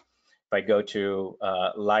actually. If I go to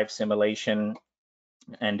live simulation,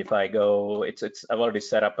 and if I go, I've already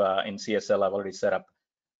set up in CSL. I've already set up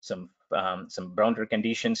some boundary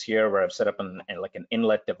conditions here where I've set up like an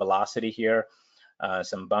inlet velocity here,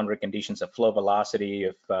 some boundary conditions of flow velocity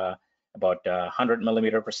of about 100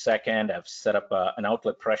 millimeter per second. I've set up an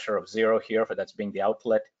outlet pressure of 0 here, for that's being the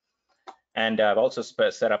outlet. And I've also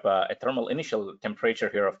set up a thermal initial temperature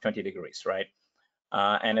here of 20 degrees, right?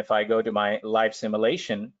 And if I go to my live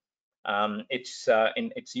simulation,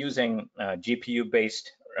 it's using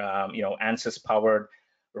GPU-based, ANSYS-powered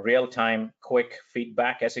real-time quick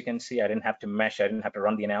feedback. As you can see, I didn't have to mesh, I didn't have to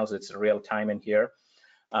run the analysis. It's real-time in here.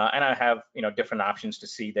 And I have different options to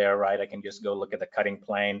see there, right? I can just go look at the cutting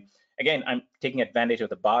plane. Again, I'm taking advantage of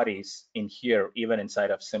the bodies in here, even inside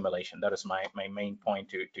of simulation. That is my main point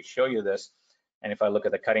to show you this. And if I look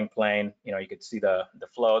at the cutting plane, you could see the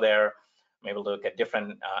flow there. I'm able to look at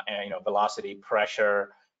different, velocity,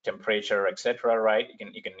 pressure, temperature, etc. Right?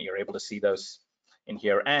 You're able to see those in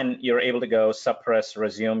here, and you're able to go suppress,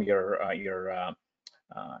 resume your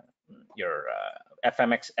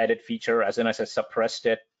FMX edit feature. As soon as I suppressed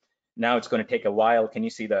it, now it's going to take a while. Can you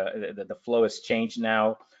see the flow has changed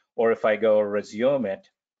now? Or if I go resume it,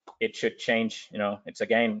 it should change.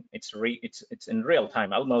 It's in real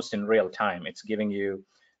time, almost in real time. It's giving you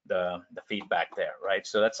the feedback there, right?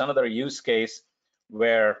 So that's another use case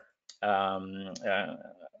where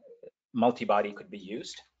multi-body could be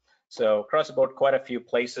used. So across the board, quite a few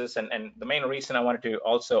places. And the main reason I wanted to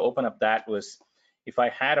also open up that was, if I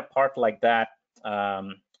had a part like that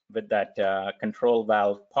with that control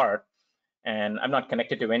valve part, and I'm not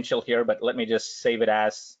connected to Windchill here, but let me just save it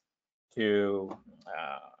as to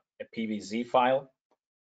a PVZ file.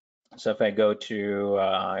 So if I go to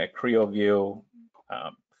a Creo view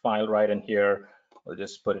file right in here, I'll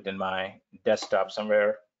just put it in my desktop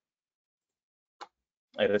somewhere.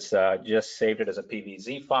 It is just saved it as a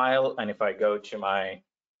PVZ file. And if I go to my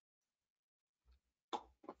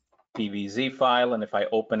PVZ file, and if I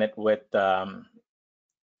open it with Creo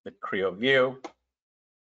view,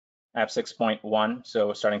 I have 6.1.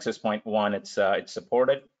 So starting 6.1, it's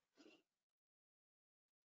supported.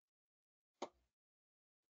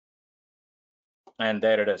 And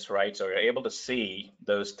there it is, right? So you're able to see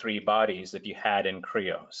those 3 bodies that you had in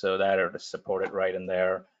Creo. So that is supported right in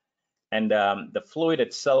there. And the fluid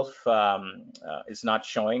itself is not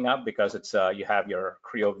showing up because it's you have your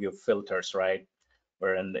Creo view filters, right?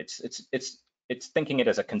 Wherein it's thinking it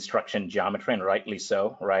as a construction geometry, and rightly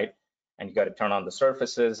so, right? And you got to turn on the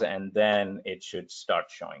surfaces, and then it should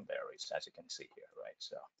start showing there, as you can see here, right?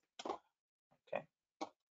 So, okay.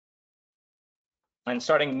 And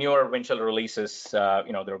starting newer Windchill releases, there are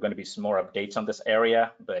going to be some more updates on this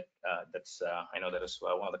area, but that's I know that was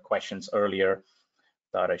one of the questions earlier.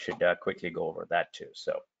 Thought I should quickly go over that too.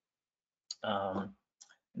 So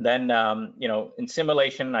then, in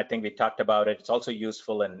simulation, I think we talked about it. It's also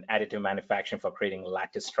useful in additive manufacturing for creating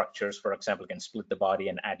lattice structures. For example, you can split the body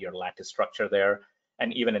and add your lattice structure there,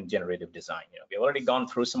 and even in generative design. We've already gone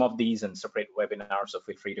through some of these in separate webinars, so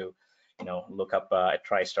feel free to look up at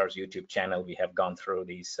TriStar's YouTube channel. We have gone through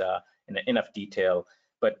these in enough detail.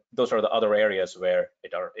 But those are the other areas where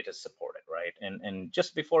it is supported, right? And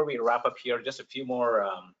just before we wrap up here, just a few more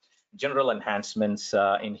general enhancements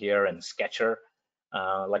in here in Sketcher.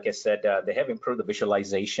 Like I said, they have improved the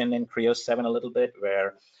visualization in Creo 7 a little bit,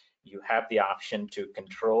 where you have the option to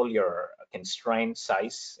control your constraint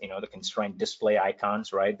size, the constraint display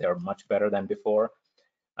icons, right? They're much better than before.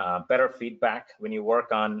 Better feedback when you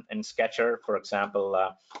work in Sketcher. For example,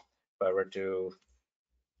 if I were to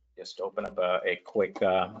just open up a quick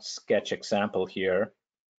sketch example here.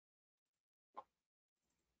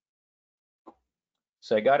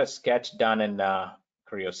 So I got a sketch done in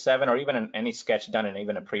Creo 7, or even any sketch done in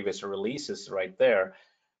even a previous releases right there.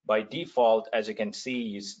 By default, as you can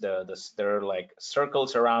see, there are like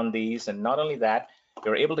circles around these, and not only that,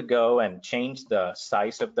 you're able to go and change the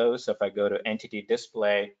size of those. So if I go to Entity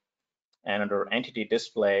Display, and under Entity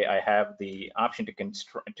Display, I have the option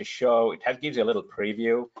to show. It gives you a little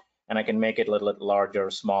preview, and I can make it a little bit larger,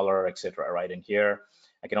 smaller, etc. right in here.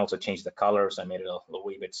 I can also change the colors. I made it a little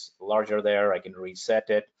wee bit larger there. I can reset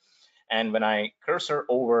it. And when I cursor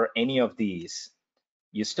over any of these,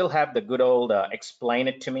 you still have the good old explain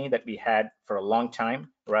it to me that we had for a long time,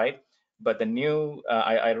 right? But the new,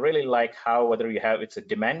 I really like how, whether it's a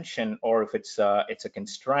dimension or if it's a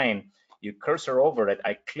constraint, you cursor over it,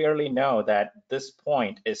 I clearly know that this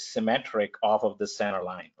point is symmetric off of the center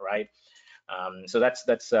line, right? So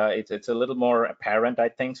it's a little more apparent, I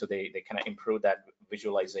think. So they kind of improve that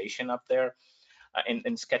visualization up there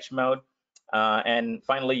in sketch mode. And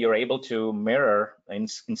finally, you're able to mirror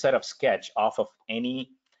instead of sketch off of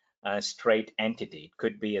any straight entity. It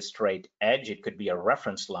could be a straight edge, it could be a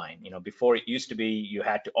reference line. You know, before it used to be you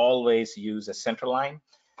had to always use a center line.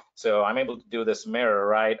 So I'm able to do this mirror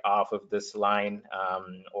right off of this line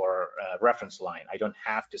or reference line. I don't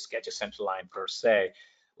have to sketch a center line per se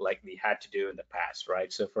like we had to do in the past,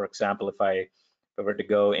 right? So for example, if I were to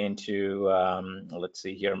go into, let's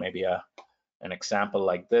see here, maybe an example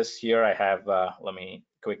like this here, I have, let me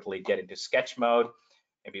quickly get into sketch mode.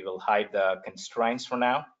 Maybe we'll hide the constraints for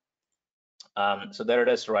now. So there it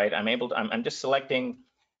is, right? I'm just selecting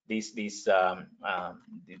these two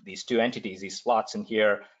entities, these slots in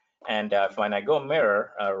here. And when I go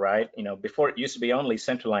mirror, right, you know, before it used to be only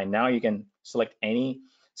centerline. Now you can select any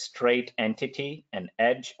straight entity, an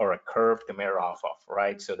edge, or a curve to mirror off of,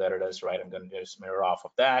 right? So there it is, right? I'm going to just mirror off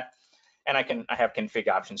of that. And I have config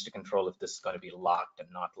options to control if this is going to be locked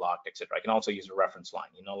and not locked, etc. I can also use a reference line.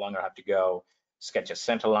 You no longer have to go sketch a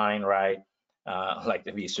center line, right? Like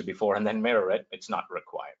we used to before, and then mirror it. It's not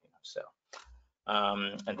required, you know, so.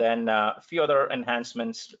 And then a few other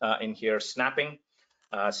enhancements in here. Snapping.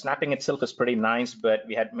 Snapping itself is pretty nice, but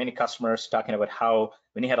we had many customers talking about how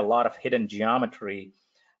when you had a lot of hidden geometry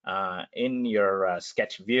in your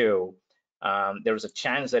sketch view, there was a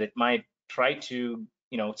chance that it might try to,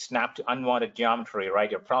 you know, snap to unwanted geometry,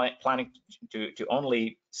 right? You're probably planning to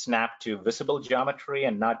only snap to visible geometry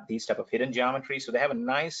and not these type of hidden geometry. So they have a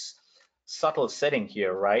nice subtle setting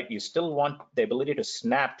here, right? You still want the ability to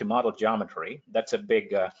snap to model geometry. That's a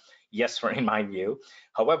big yes for in my view.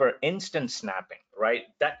 However, instant snapping, right?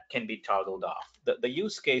 That can be toggled off. The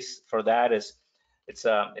use case for that is it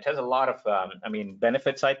has a lot of I mean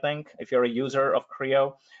benefits, I think, if you're a user of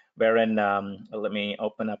Creo, wherein let me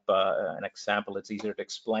open up an example. It's easier to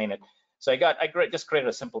explain it. So I just created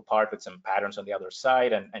a simple part with some patterns on the other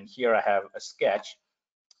side, and here I have a sketch.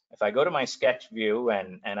 If I go to my sketch view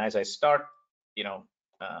and as I start, you know,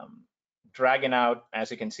 dragging out, as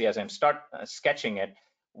you can see, as I'm sketching it,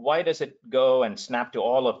 why does it go and snap to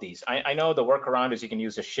all of these? I know the workaround is you can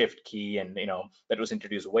use a shift key, and you know that was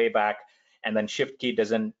introduced way back, and then shift key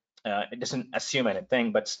doesn't it doesn't assume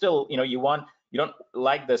anything, but still, you know, you don't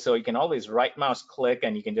like this, so you can always right mouse click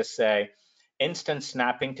and you can just say instant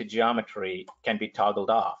snapping to geometry can be toggled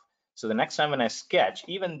off. So the next time when I sketch,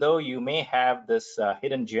 even though you may have this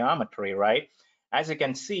hidden geometry, right? As you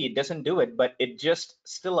can see, it doesn't do it, but it just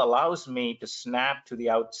still allows me to snap to the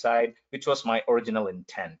outside, which was my original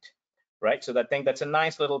intent, right? So I think that's a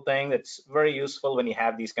nice little thing that's very useful when you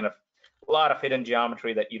have these kind of a lot of hidden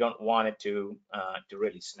geometry that you don't want it to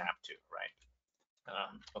really snap to, right?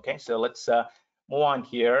 Okay, so let's move on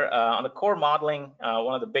here. On the core modeling,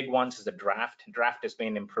 one of the big ones is the draft. Draft has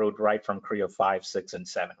been improved right from Creo 5, 6, and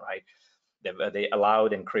 7, right? They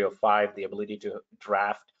allowed in Creo 5 the ability to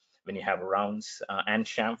draft when you have rounds and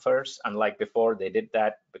chamfers. Unlike before, they did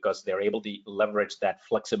that because they're able to leverage that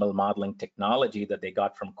flexible modeling technology that they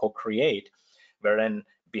got from Co-Create, wherein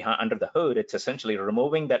under the hood, it's essentially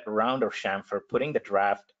removing that round or chamfer, putting the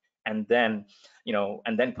draft, and then, you know,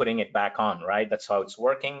 and then putting it back on, right? That's how it's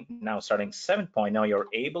working. Now, starting 7.0, you're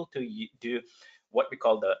able to do what we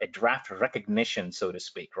call a draft recognition, so to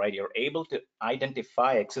speak, right? You're able to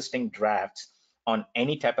identify existing drafts on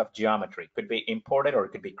any type of geometry. It could be imported or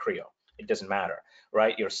it could be Creo. It doesn't matter,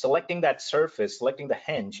 right? You're selecting that surface, selecting the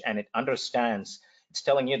hinge, and it understands. It's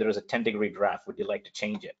telling you there is a 10-degree draft. Would you like to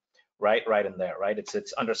change it? Right in there, right? It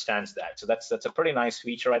understands that. So that's a pretty nice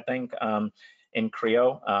feature, I think, in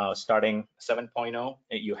Creo. Starting 7.0,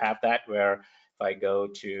 you have that, where if I go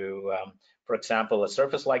to, for example, a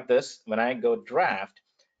surface like this, when I go draft,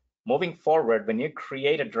 moving forward, when you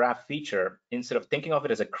create a draft feature, instead of thinking of it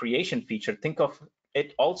as a creation feature, think of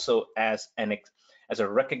it also as a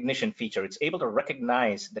recognition feature. It's able to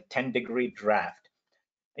recognize the 10-degree draft.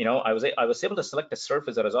 You know, I was able to select a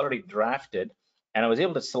surface that was already drafted, and I was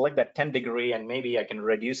able to select that 10-degree, and maybe I can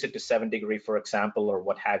reduce it to 7-degree, for example, or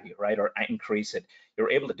what have you, right? Or increase it.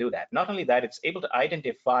 You're able to do that. Not only that, it's able to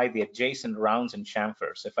identify the adjacent rounds and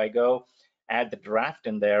chamfers. If I go add the draft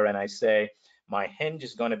in there and I say my hinge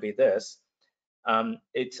is going to be this, the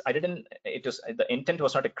intent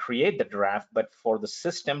was not to create the draft, but for the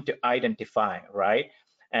system to identify, right?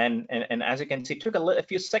 And as you can see, it took a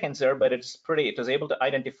few seconds there, but it was able to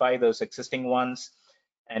identify those existing ones.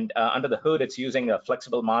 And under the hood, it's using a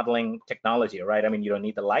flexible modeling technology, right? I mean, you don't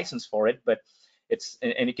need the license for it, but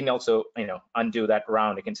and you can also, you know, undo that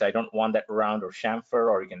round. You can say, I don't want that round or chamfer,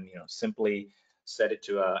 or you can, you know, simply set it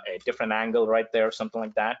to a different angle right there, something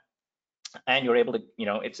like that. and you're able to,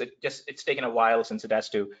 it's taken a while since it has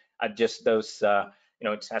to adjust those,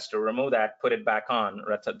 it has to remove that, put it back on.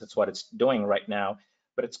 That's what it's doing right now.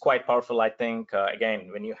 But it's quite powerful, I think. Again,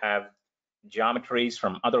 when you have geometries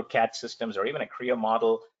from other CAD systems or even a Creo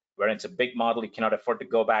model where it's a big model, you cannot afford to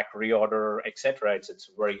go back, reorder, etc. It's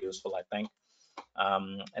very useful, I think.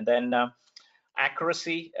 And then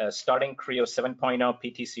accuracy, starting Creo 7.0,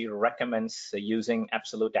 PTC recommends using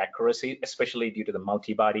absolute accuracy, especially due to the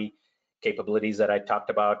multi-body capabilities that I talked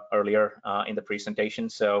about earlier in the presentation.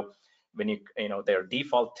 So when their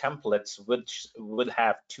default templates which would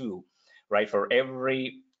have two, right? For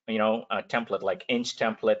every template like inch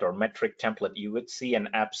template or metric template, you would see an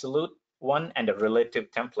absolute one and a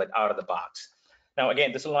relative template out of the box. Now,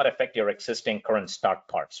 again, this will not affect your existing current stock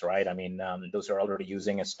parts, right? I mean, those are already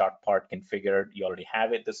using a stock part configured. You already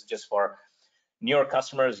have it. This is just for newer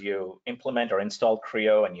customers. You implement or install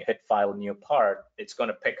Creo and you hit file new part, it's going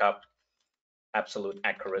to pick up absolute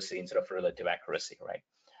accuracy instead of relative accuracy, right?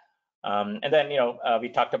 And then, we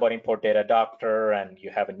talked about import data doctor, and you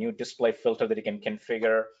have a new display filter that you can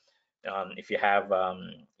configure. If you have,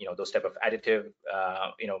 those type of additive,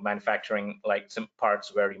 manufacturing, like some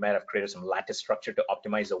parts where you might have created some lattice structure to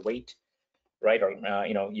optimize the weight, right? Or,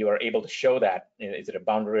 you are able to show that, is it a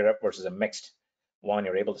boundary wrap versus a mixed one?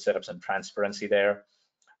 You're able to set up some transparency there.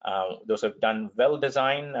 Those have done Weld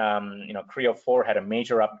Design. Creo 4 had a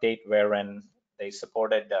major update wherein they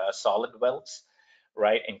supported solid welds,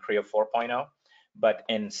 right, in Creo 4.0. But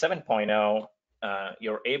in 7.0,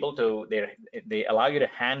 you're able to, they allow you to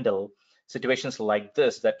handle situations like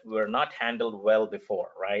this that were not handled well before,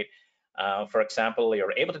 right? For example,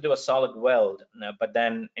 you're able to do a solid weld, but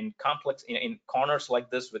then in complex, in corners like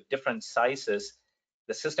this with different sizes,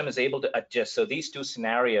 the system is able to adjust. So these two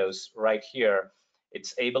scenarios right here,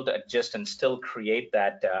 it's able to adjust and still create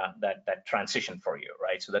that that transition for you,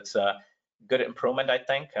 right? So that's a good improvement, I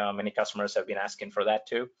think. Many customers have been asking for that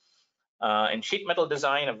too. In Sheetmetal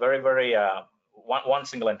design, a very one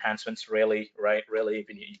single enhancements really, right? Really,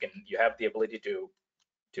 you have the ability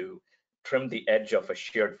to trim the edge of a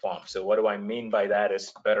sheared form. So what do I mean by that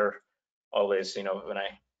is better always, when I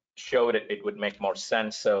showed it, it would make more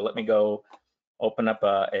sense. So let me go open up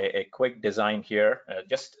a quick design here,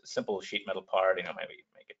 just simple sheet metal part, maybe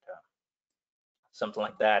make it something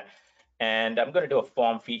like that. And I'm going to do a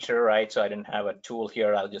form feature, right? So I didn't have a tool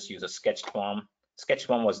here. I'll just use a sketched form. Sketched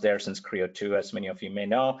form was there since Creo 2, as many of you may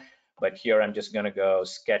know. But here I'm just going to go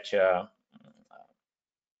sketch a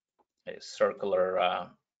circular,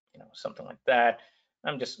 something like that.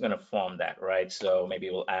 I'm just going to form that, right? So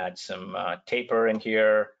maybe we'll add some taper in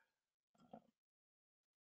here.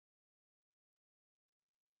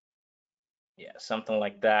 Yeah, something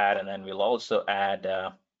like that. And then we'll also add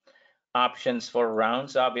options for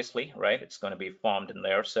rounds, obviously, right? It's going to be formed in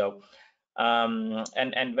there. So,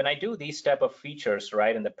 and when I do these type of features,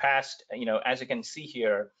 right, in the past, as you can see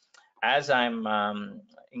here, as I'm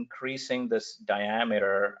increasing this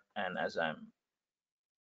diameter and as I'm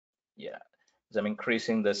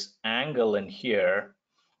increasing this angle in here,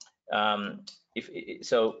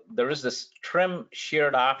 so there is this trim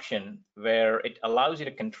sheared option where it allows you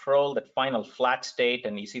to control that final flat state,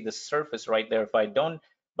 and you see the surface right there. If I don't,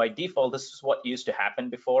 by default, this is what used to happen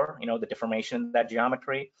before, the deformation in that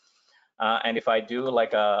geometry. And if I do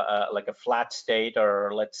like a flat state,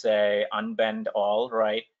 or let's say unbend all,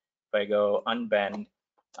 right? If I go unbend,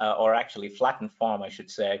 or actually flatten form, I should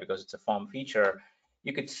say, because it's a form feature,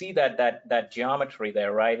 you could see that geometry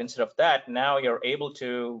there, right? Instead of that, now you're able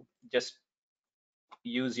to just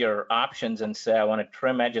use your options and say, I want to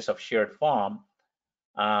trim edges of sheared form,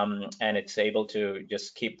 and it's able to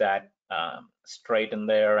just keep that straight in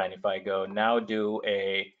there. And if I go now do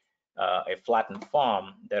a flattened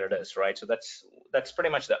form, there it is, right? So that's pretty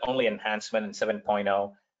much the only enhancement in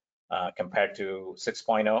 7.0 compared to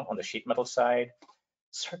 6.0 on the sheet metal side.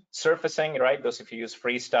 Surfacing, right? Those, if you use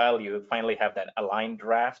Freestyle, you finally have that aligned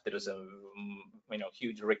draft. That is a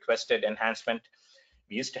huge requested enhancement.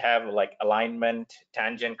 We used to have like alignment,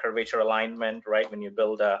 tangent, curvature alignment, right? When you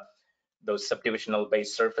build those subdivisional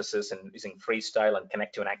based surfaces and using Freestyle and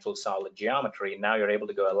connect to an actual solid geometry, now you're able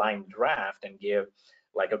to go align draft and give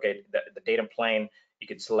like, okay, the datum plane, you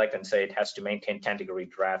could select and say it has to maintain 10-degree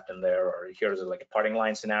draft in there, or here's like a parting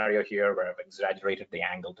line scenario here where I've exaggerated the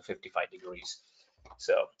angle to 55 degrees.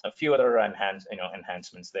 So a few other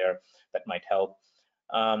enhancements there that might help.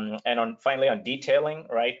 And finally on detailing,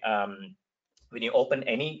 right? When you open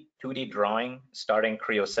any 2D drawing starting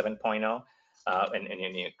Creo 7.0,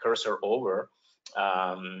 and you cursor over,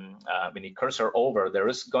 when you cursor over, there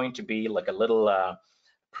is going to be like a little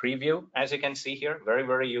preview, as you can see here,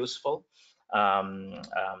 very useful.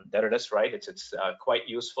 There it is, right? It's quite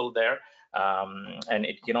useful there. And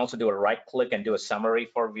it can also do a right click and do a summary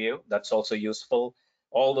for view. That's also useful.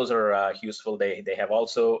 All those are useful. They have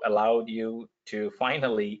also allowed you to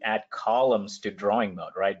finally add columns to drawing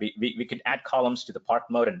mode, right? We could add columns to the part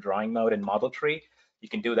mode and drawing mode in Model Tree. You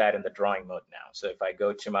can do that in the drawing mode now. So if I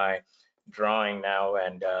go to my drawing now,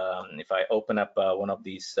 and if I open up one of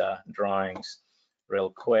these drawings real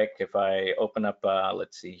quick, if I open up,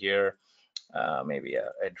 let's see here, maybe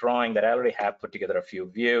a drawing that I already have put together a few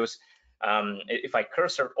views. If I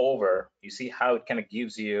cursor over, you see how it kind of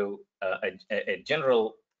gives you a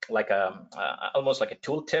general, like almost like a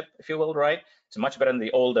tooltip, if you will, right? It's much better than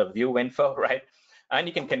the old view info, right? And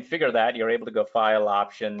you can configure that. You're able to go file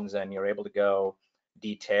options, and you're able to go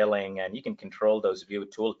detailing, and you can control those view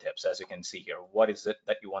tooltips, as you can see here. What is it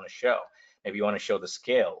that you want to show? Maybe you want to show the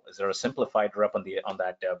scale. Is there a simplified rep on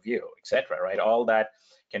that view, etc. Right? All that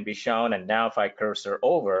can be shown. And now if I cursor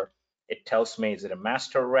over, it tells me, is it a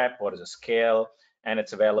master rep? What is a scale? And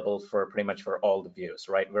it's available for pretty much for all the views,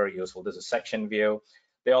 right? Very useful. This is a section view.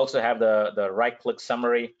 They also have the right-click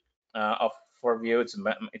summary for view.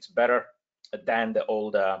 It's better than the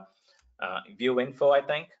old view info, I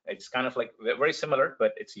think. It's kind of like very similar,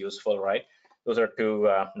 but it's useful, right? Those are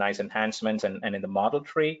two nice enhancements. And in the model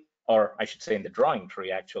tree, or I should say in the drawing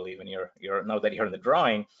tree, actually, when you're now that you're in the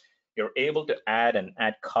drawing, you're able to add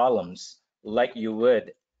columns like you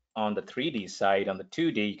would on the 3D side. On the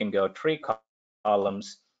 2D, you can go tree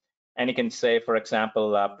columns, and you can say, for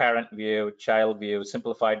example, parent view, child view,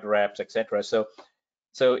 simplified reps, etc. So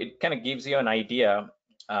it kind of gives you an idea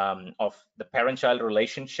of the parent-child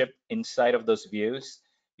relationship inside of those views.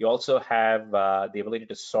 You also have the ability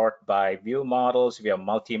to sort by view models. If you have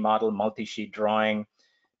multi-model, multi-sheet drawing,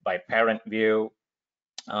 by parent view.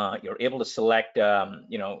 You're able to select,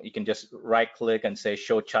 you can just right click and say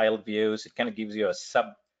show child views. It kind of gives you a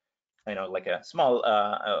like a small,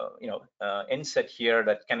 inset here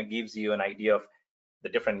that kind of gives you an idea of the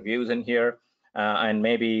different views in here. And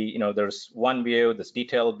maybe, there's one view, this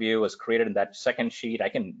detailed view was created in that second sheet. I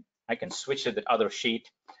can switch to the other sheet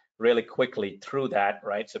really quickly through that,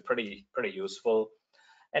 right? So pretty useful.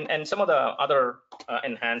 And some of the other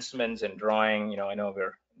enhancements in drawing, I know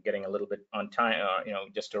we're getting a little bit on time,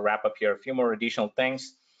 just to wrap up here, a few more additional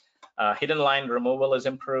things. Hidden line removal is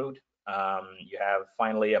improved. You have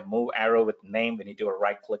finally a move arrow with name when you do a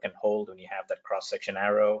right click and hold when you have that cross section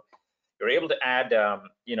arrow. You're able to add,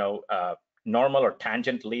 normal or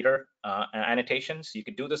tangent leader annotations. You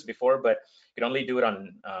could do this before, but you can only do it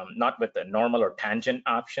on not with the normal or tangent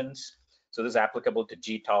options. So this is applicable to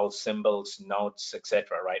GTOL, symbols, notes,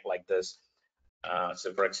 etc. Right, like this.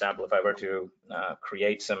 So for example, if I were to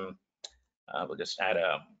create some, we'll just add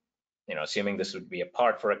a, assuming this would be a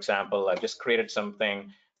part, for example, I've just created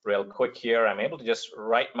something real quick here. I'm able to just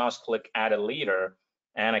right mouse click, add a leader,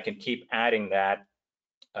 and I can keep adding that.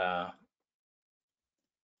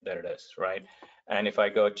 There it is, right? And if I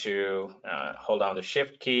go to hold down the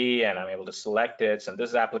shift key, and I'm able to select it, and this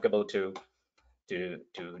is applicable to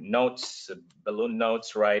notes, balloon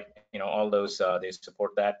notes, right? All those, they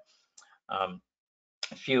support that.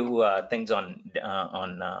 A few things on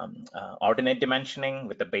ordinate dimensioning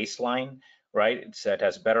with the baseline, right? It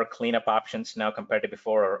has better cleanup options now compared to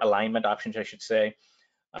before, or alignment options, I should say.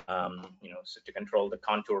 So to control the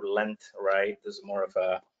contour length, right? This is more of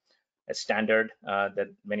a standard that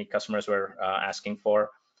many customers were asking for.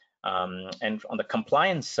 And on the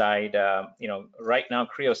compliance side, right now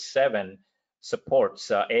Creo 7 supports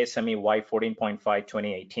ASME Y14.5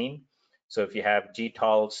 2018. So if you have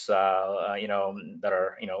GTOLs, that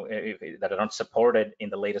are not supported in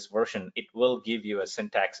the latest version, it will give you a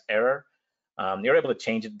syntax error. You're able to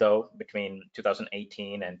change it though between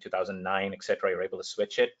 2018 and 2009, etc. You're able to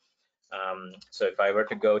switch it. So if I were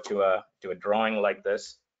to go to a drawing like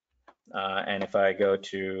this, and if I go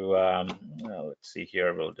to, let's see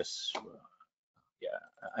here, we'll just,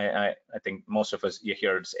 I think most of us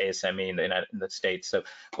here it's ASME in the States. So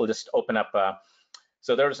we'll just open up.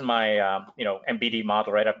 So there's my, MBD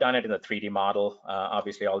model, right? I've done it in the 3D model.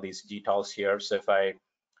 Obviously, all these GTOLs here. So if I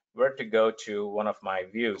were to go to one of my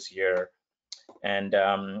views here, and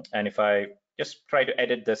if I just try to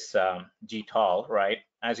edit this GTOL, right?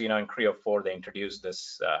 As you know, in Creo 4, they introduced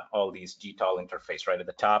this all these GTOL interface right at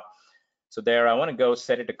the top. So there, I want to go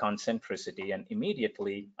set it to concentricity, and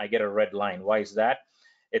immediately I get a red line. Why is that?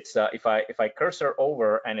 It's if I cursor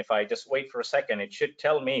over, and if I just wait for a second, it should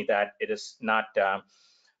tell me that it is not that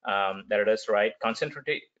it is right.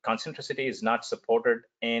 Concentricity is not supported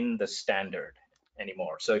in the standard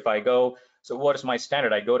anymore. So if I go, so what is my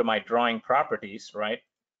standard? I go to my drawing properties, right?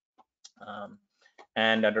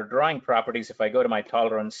 And under drawing properties, if I go to my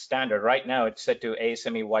tolerance standard, right now it's set to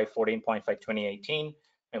ASME Y14.5 2018. I'm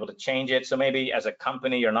able to change it. So maybe as a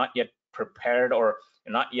company, you're not yet prepared or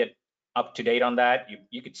you're not yet up to date on that.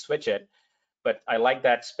 You could switch it. But I like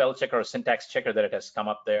that spell checker or syntax checker that it has come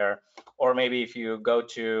up there. Or maybe if you go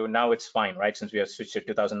to, now it's fine, right? Since we have switched to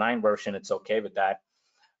 2009 version, it's okay with that.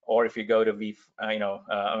 Or if you go to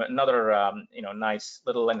another nice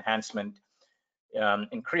little enhancement.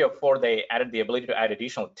 In Creo 4, they added the ability to add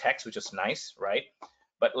additional text, which is nice, right?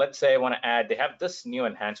 But let's say I want to add, they have this new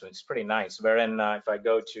enhancement. It's pretty nice, wherein if I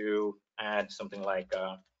go to add something like,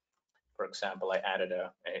 for example, I added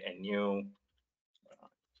a new,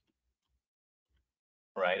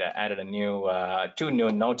 right? I added a new, two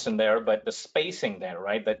new notes in there, but the spacing there,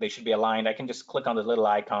 right? That they should be aligned. I can just click on the little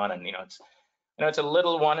icon, and it's a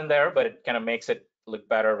little one in there, but it kind of makes it look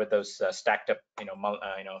better with those stacked up,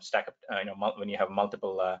 when you have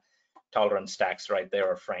multiple tolerance stacks right there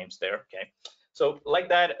or frames there. Okay, so like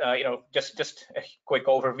that, just a quick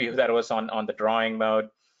overview that was on the drawing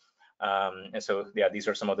mode. And so yeah, these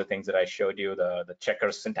are some of the things that I showed you: the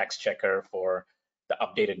checker, syntax checker for the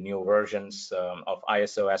updated new versions of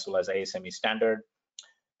ISO as well as ASME standard.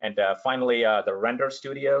 And finally, the render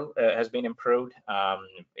studio has been improved.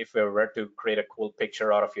 If we were to create a cool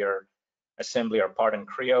picture out of your assembly or part in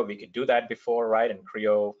Creo, we could do that before, right? In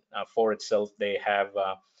Creo 4 itself, they have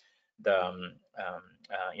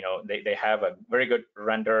they have a very good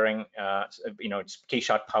rendering. It's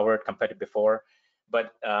keyshot powered compared to before.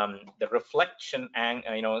 But the reflection and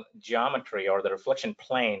geometry or the reflection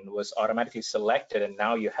plane was automatically selected, and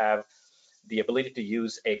now you have the ability to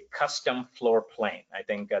use a custom floor plane. I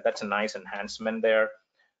think that's a nice enhancement there.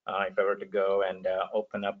 If I were to go and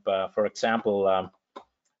open up, for example,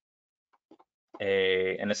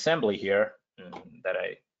 an assembly here that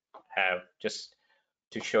I have just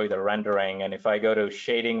to show you the rendering. And if I go to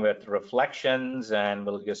shading with reflections, and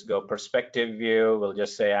we'll just go perspective view, we'll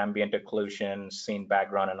just say ambient occlusion, scene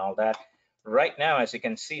background, and all that. Right now, as you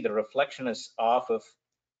can see, the reflection is off of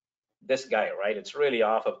this guy, right? It's really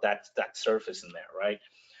off of that surface in there, right?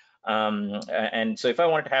 And so if I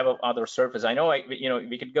wanted to have other surface, I know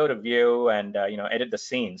we could go to view and edit the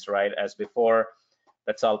scenes, right? As before,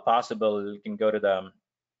 that's all possible. You can go to the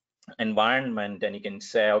environment and you can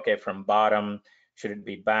say, okay, from bottom, should it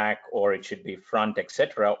be back or it should be front,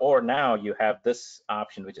 etc. Or now you have this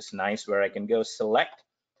option, which is nice, where I can go select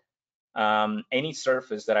any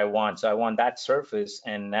surface that I want. So I want that surface,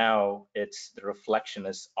 and now the reflection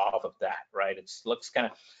is off of that, right? It looks kind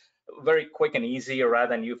of very quick and easy,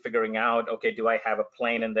 rather than you figuring out, okay, do I have a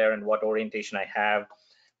plane in there and what orientation I have,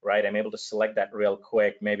 right? I'm able to select that real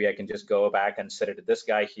quick. Maybe I can just go back and set it to this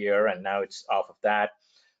guy here, and now it's off of that,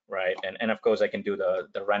 right? And of course I can do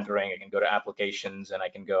the rendering. I can go to applications and I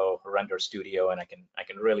can go render studio, and I can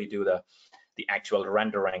really do the actual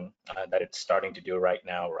rendering that it's starting to do right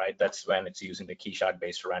now, right? That's when it's using the keyshot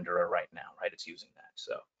based renderer right now, right? It's using that.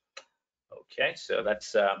 So okay, so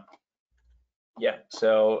that's yeah.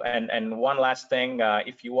 So and one last thing,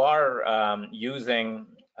 if you are using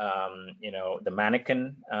the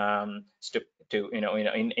mannequin in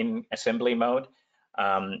assembly mode,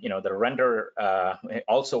 the render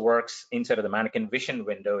also works inside of the mannequin vision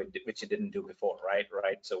window, which it didn't do before, right?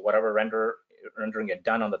 So whatever rendering it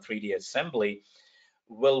done on the 3D assembly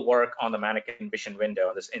will work on the mannequin vision window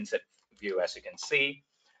on this inset view. As you can see,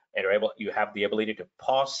 and you have the ability to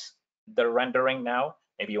pause the rendering now.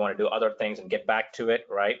 Maybe you want to do other things and get back to it,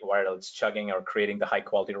 right, while it's chugging or creating the high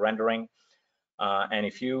quality rendering. And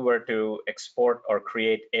if you were to export or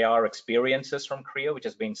create AR experiences from Creo, which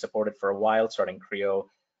has been supported for a while, starting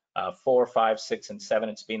Creo 4, 5, 6, and 7,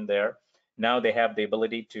 it's been there. Now they have the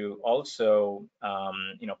ability to also,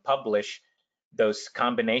 publish those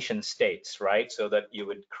combination states, right? So that you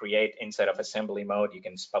would create inside of assembly mode, you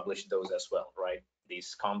can publish those as well, right?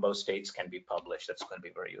 These combo states can be published. That's going to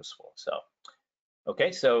be very useful. So,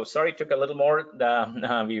 okay, so sorry, it took a little more.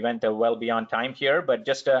 We went well beyond time here, but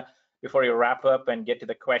just before you wrap up and get to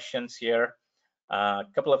the questions here, a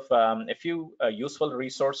few useful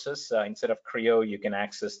resources. Instead of Creo, you can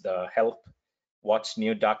access the help, what's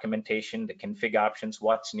new documentation, the config options,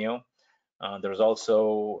 what's new. There's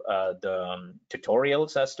also the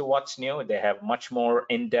tutorials as to what's new. They have much more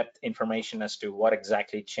in-depth information as to what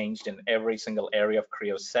exactly changed in every single area of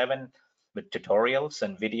Creo 7 with tutorials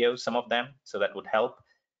and videos, some of them, so that would help.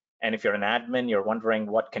 And if you're an admin, you're wondering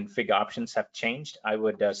what config options have changed, I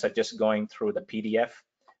would suggest going through the PDF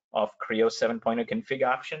of Creo 7.0 config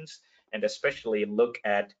options, and especially look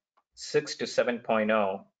at 6 to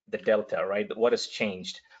 7.0, the delta, right? What has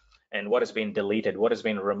changed? and what has been deleted, what has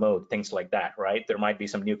been removed, things like that, right? There might be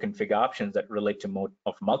some new config options that relate to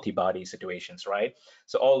multi-body situations, right?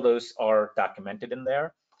 So all those are documented in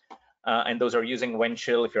there. And those are using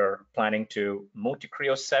Windchill if you're planning to move to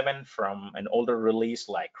Creo 7 from an older release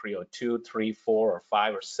like Creo 2, 3, 4, or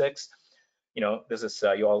 5, or 6. You know, this is,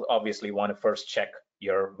 you all obviously want to first check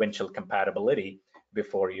your Windchill compatibility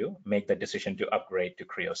before you make the decision to upgrade to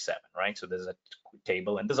Creo 7, right? So there's a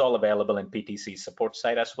table, and this is all available in PTC support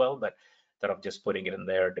site as well, but thought of just putting it in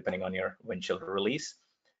there depending on your Windchill release.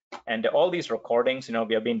 And all these recordings, you know,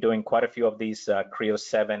 we have been doing quite a few of these Creo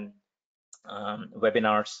 7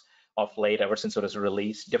 webinars of late, ever since it was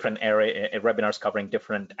released, different webinars covering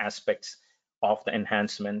different aspects of the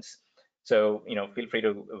enhancements. So, you know, feel free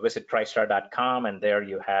to visit TriStar.com, and there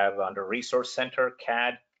you have under Resource Center,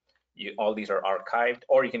 CAD, all these are archived,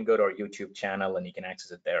 or you can go to our YouTube channel and you can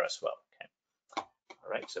access it there as well. Okay. All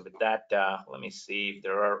right, so with that, let me see if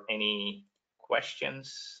there are any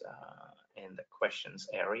questions in the questions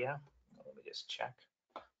area. Let me just check.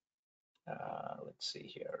 Let's see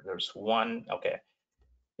here. There's one. Okay.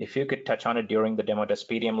 If you could touch on it during the demo, does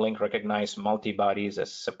PDM Link recognize multi-bodies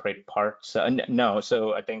as separate parts? No.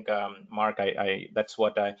 So I think, Mark, that's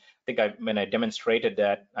what I think when I demonstrated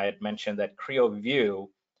that, I had mentioned that Creo View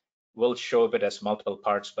will show it as multiple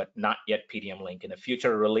parts, but not yet PDM Link. In a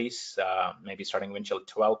future release, maybe starting Windchill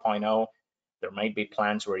 12.0, there might be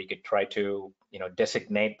plans where you could try to, you know,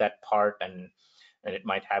 designate that part and it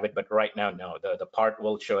might have it. But right now, no. The part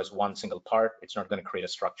will show as one single part. It's not going to create a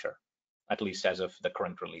structure, at least as of the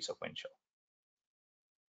current release of Windchill.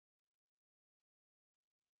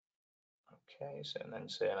 Okay, so and then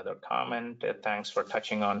say another comment. Thanks for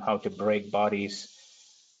touching on how to break bodies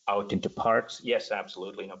out into parts. Yes,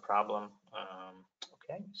 absolutely, no problem.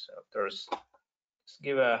 Okay, so there's, let's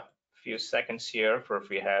give a few seconds here for if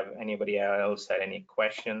you have anybody else had any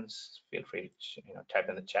questions, feel free to, you know, type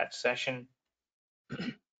in the chat session.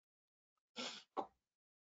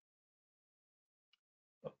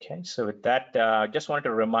 Okay, so with that, just wanted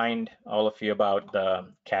to remind all of you about the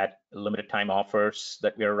CAD limited time offers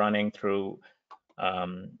that we are running through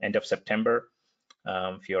end of September.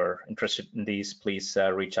 If you're interested in these, please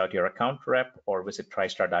reach out to your account rep or visit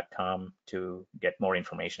tristar.com to get more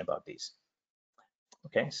information about these.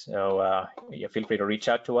 Okay, so yeah, feel free to reach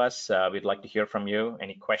out to us. We'd like to hear from you.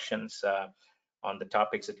 Any questions on the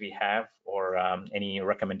topics that we have, or any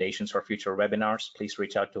recommendations for future webinars, please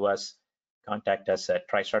reach out to us. Contact us at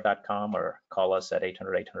tristar.com or call us at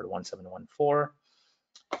 800-800-1714.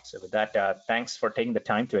 So with that, thanks for taking the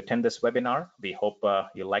time to attend this webinar. We hope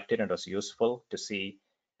you liked it and it was useful to see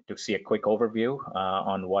a quick overview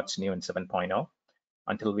on what's new in 7.0.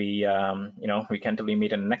 Until we, until we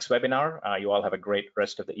meet in the next webinar, you all have a great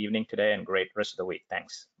rest of the evening today and great rest of the week.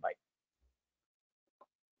 Thanks. Bye.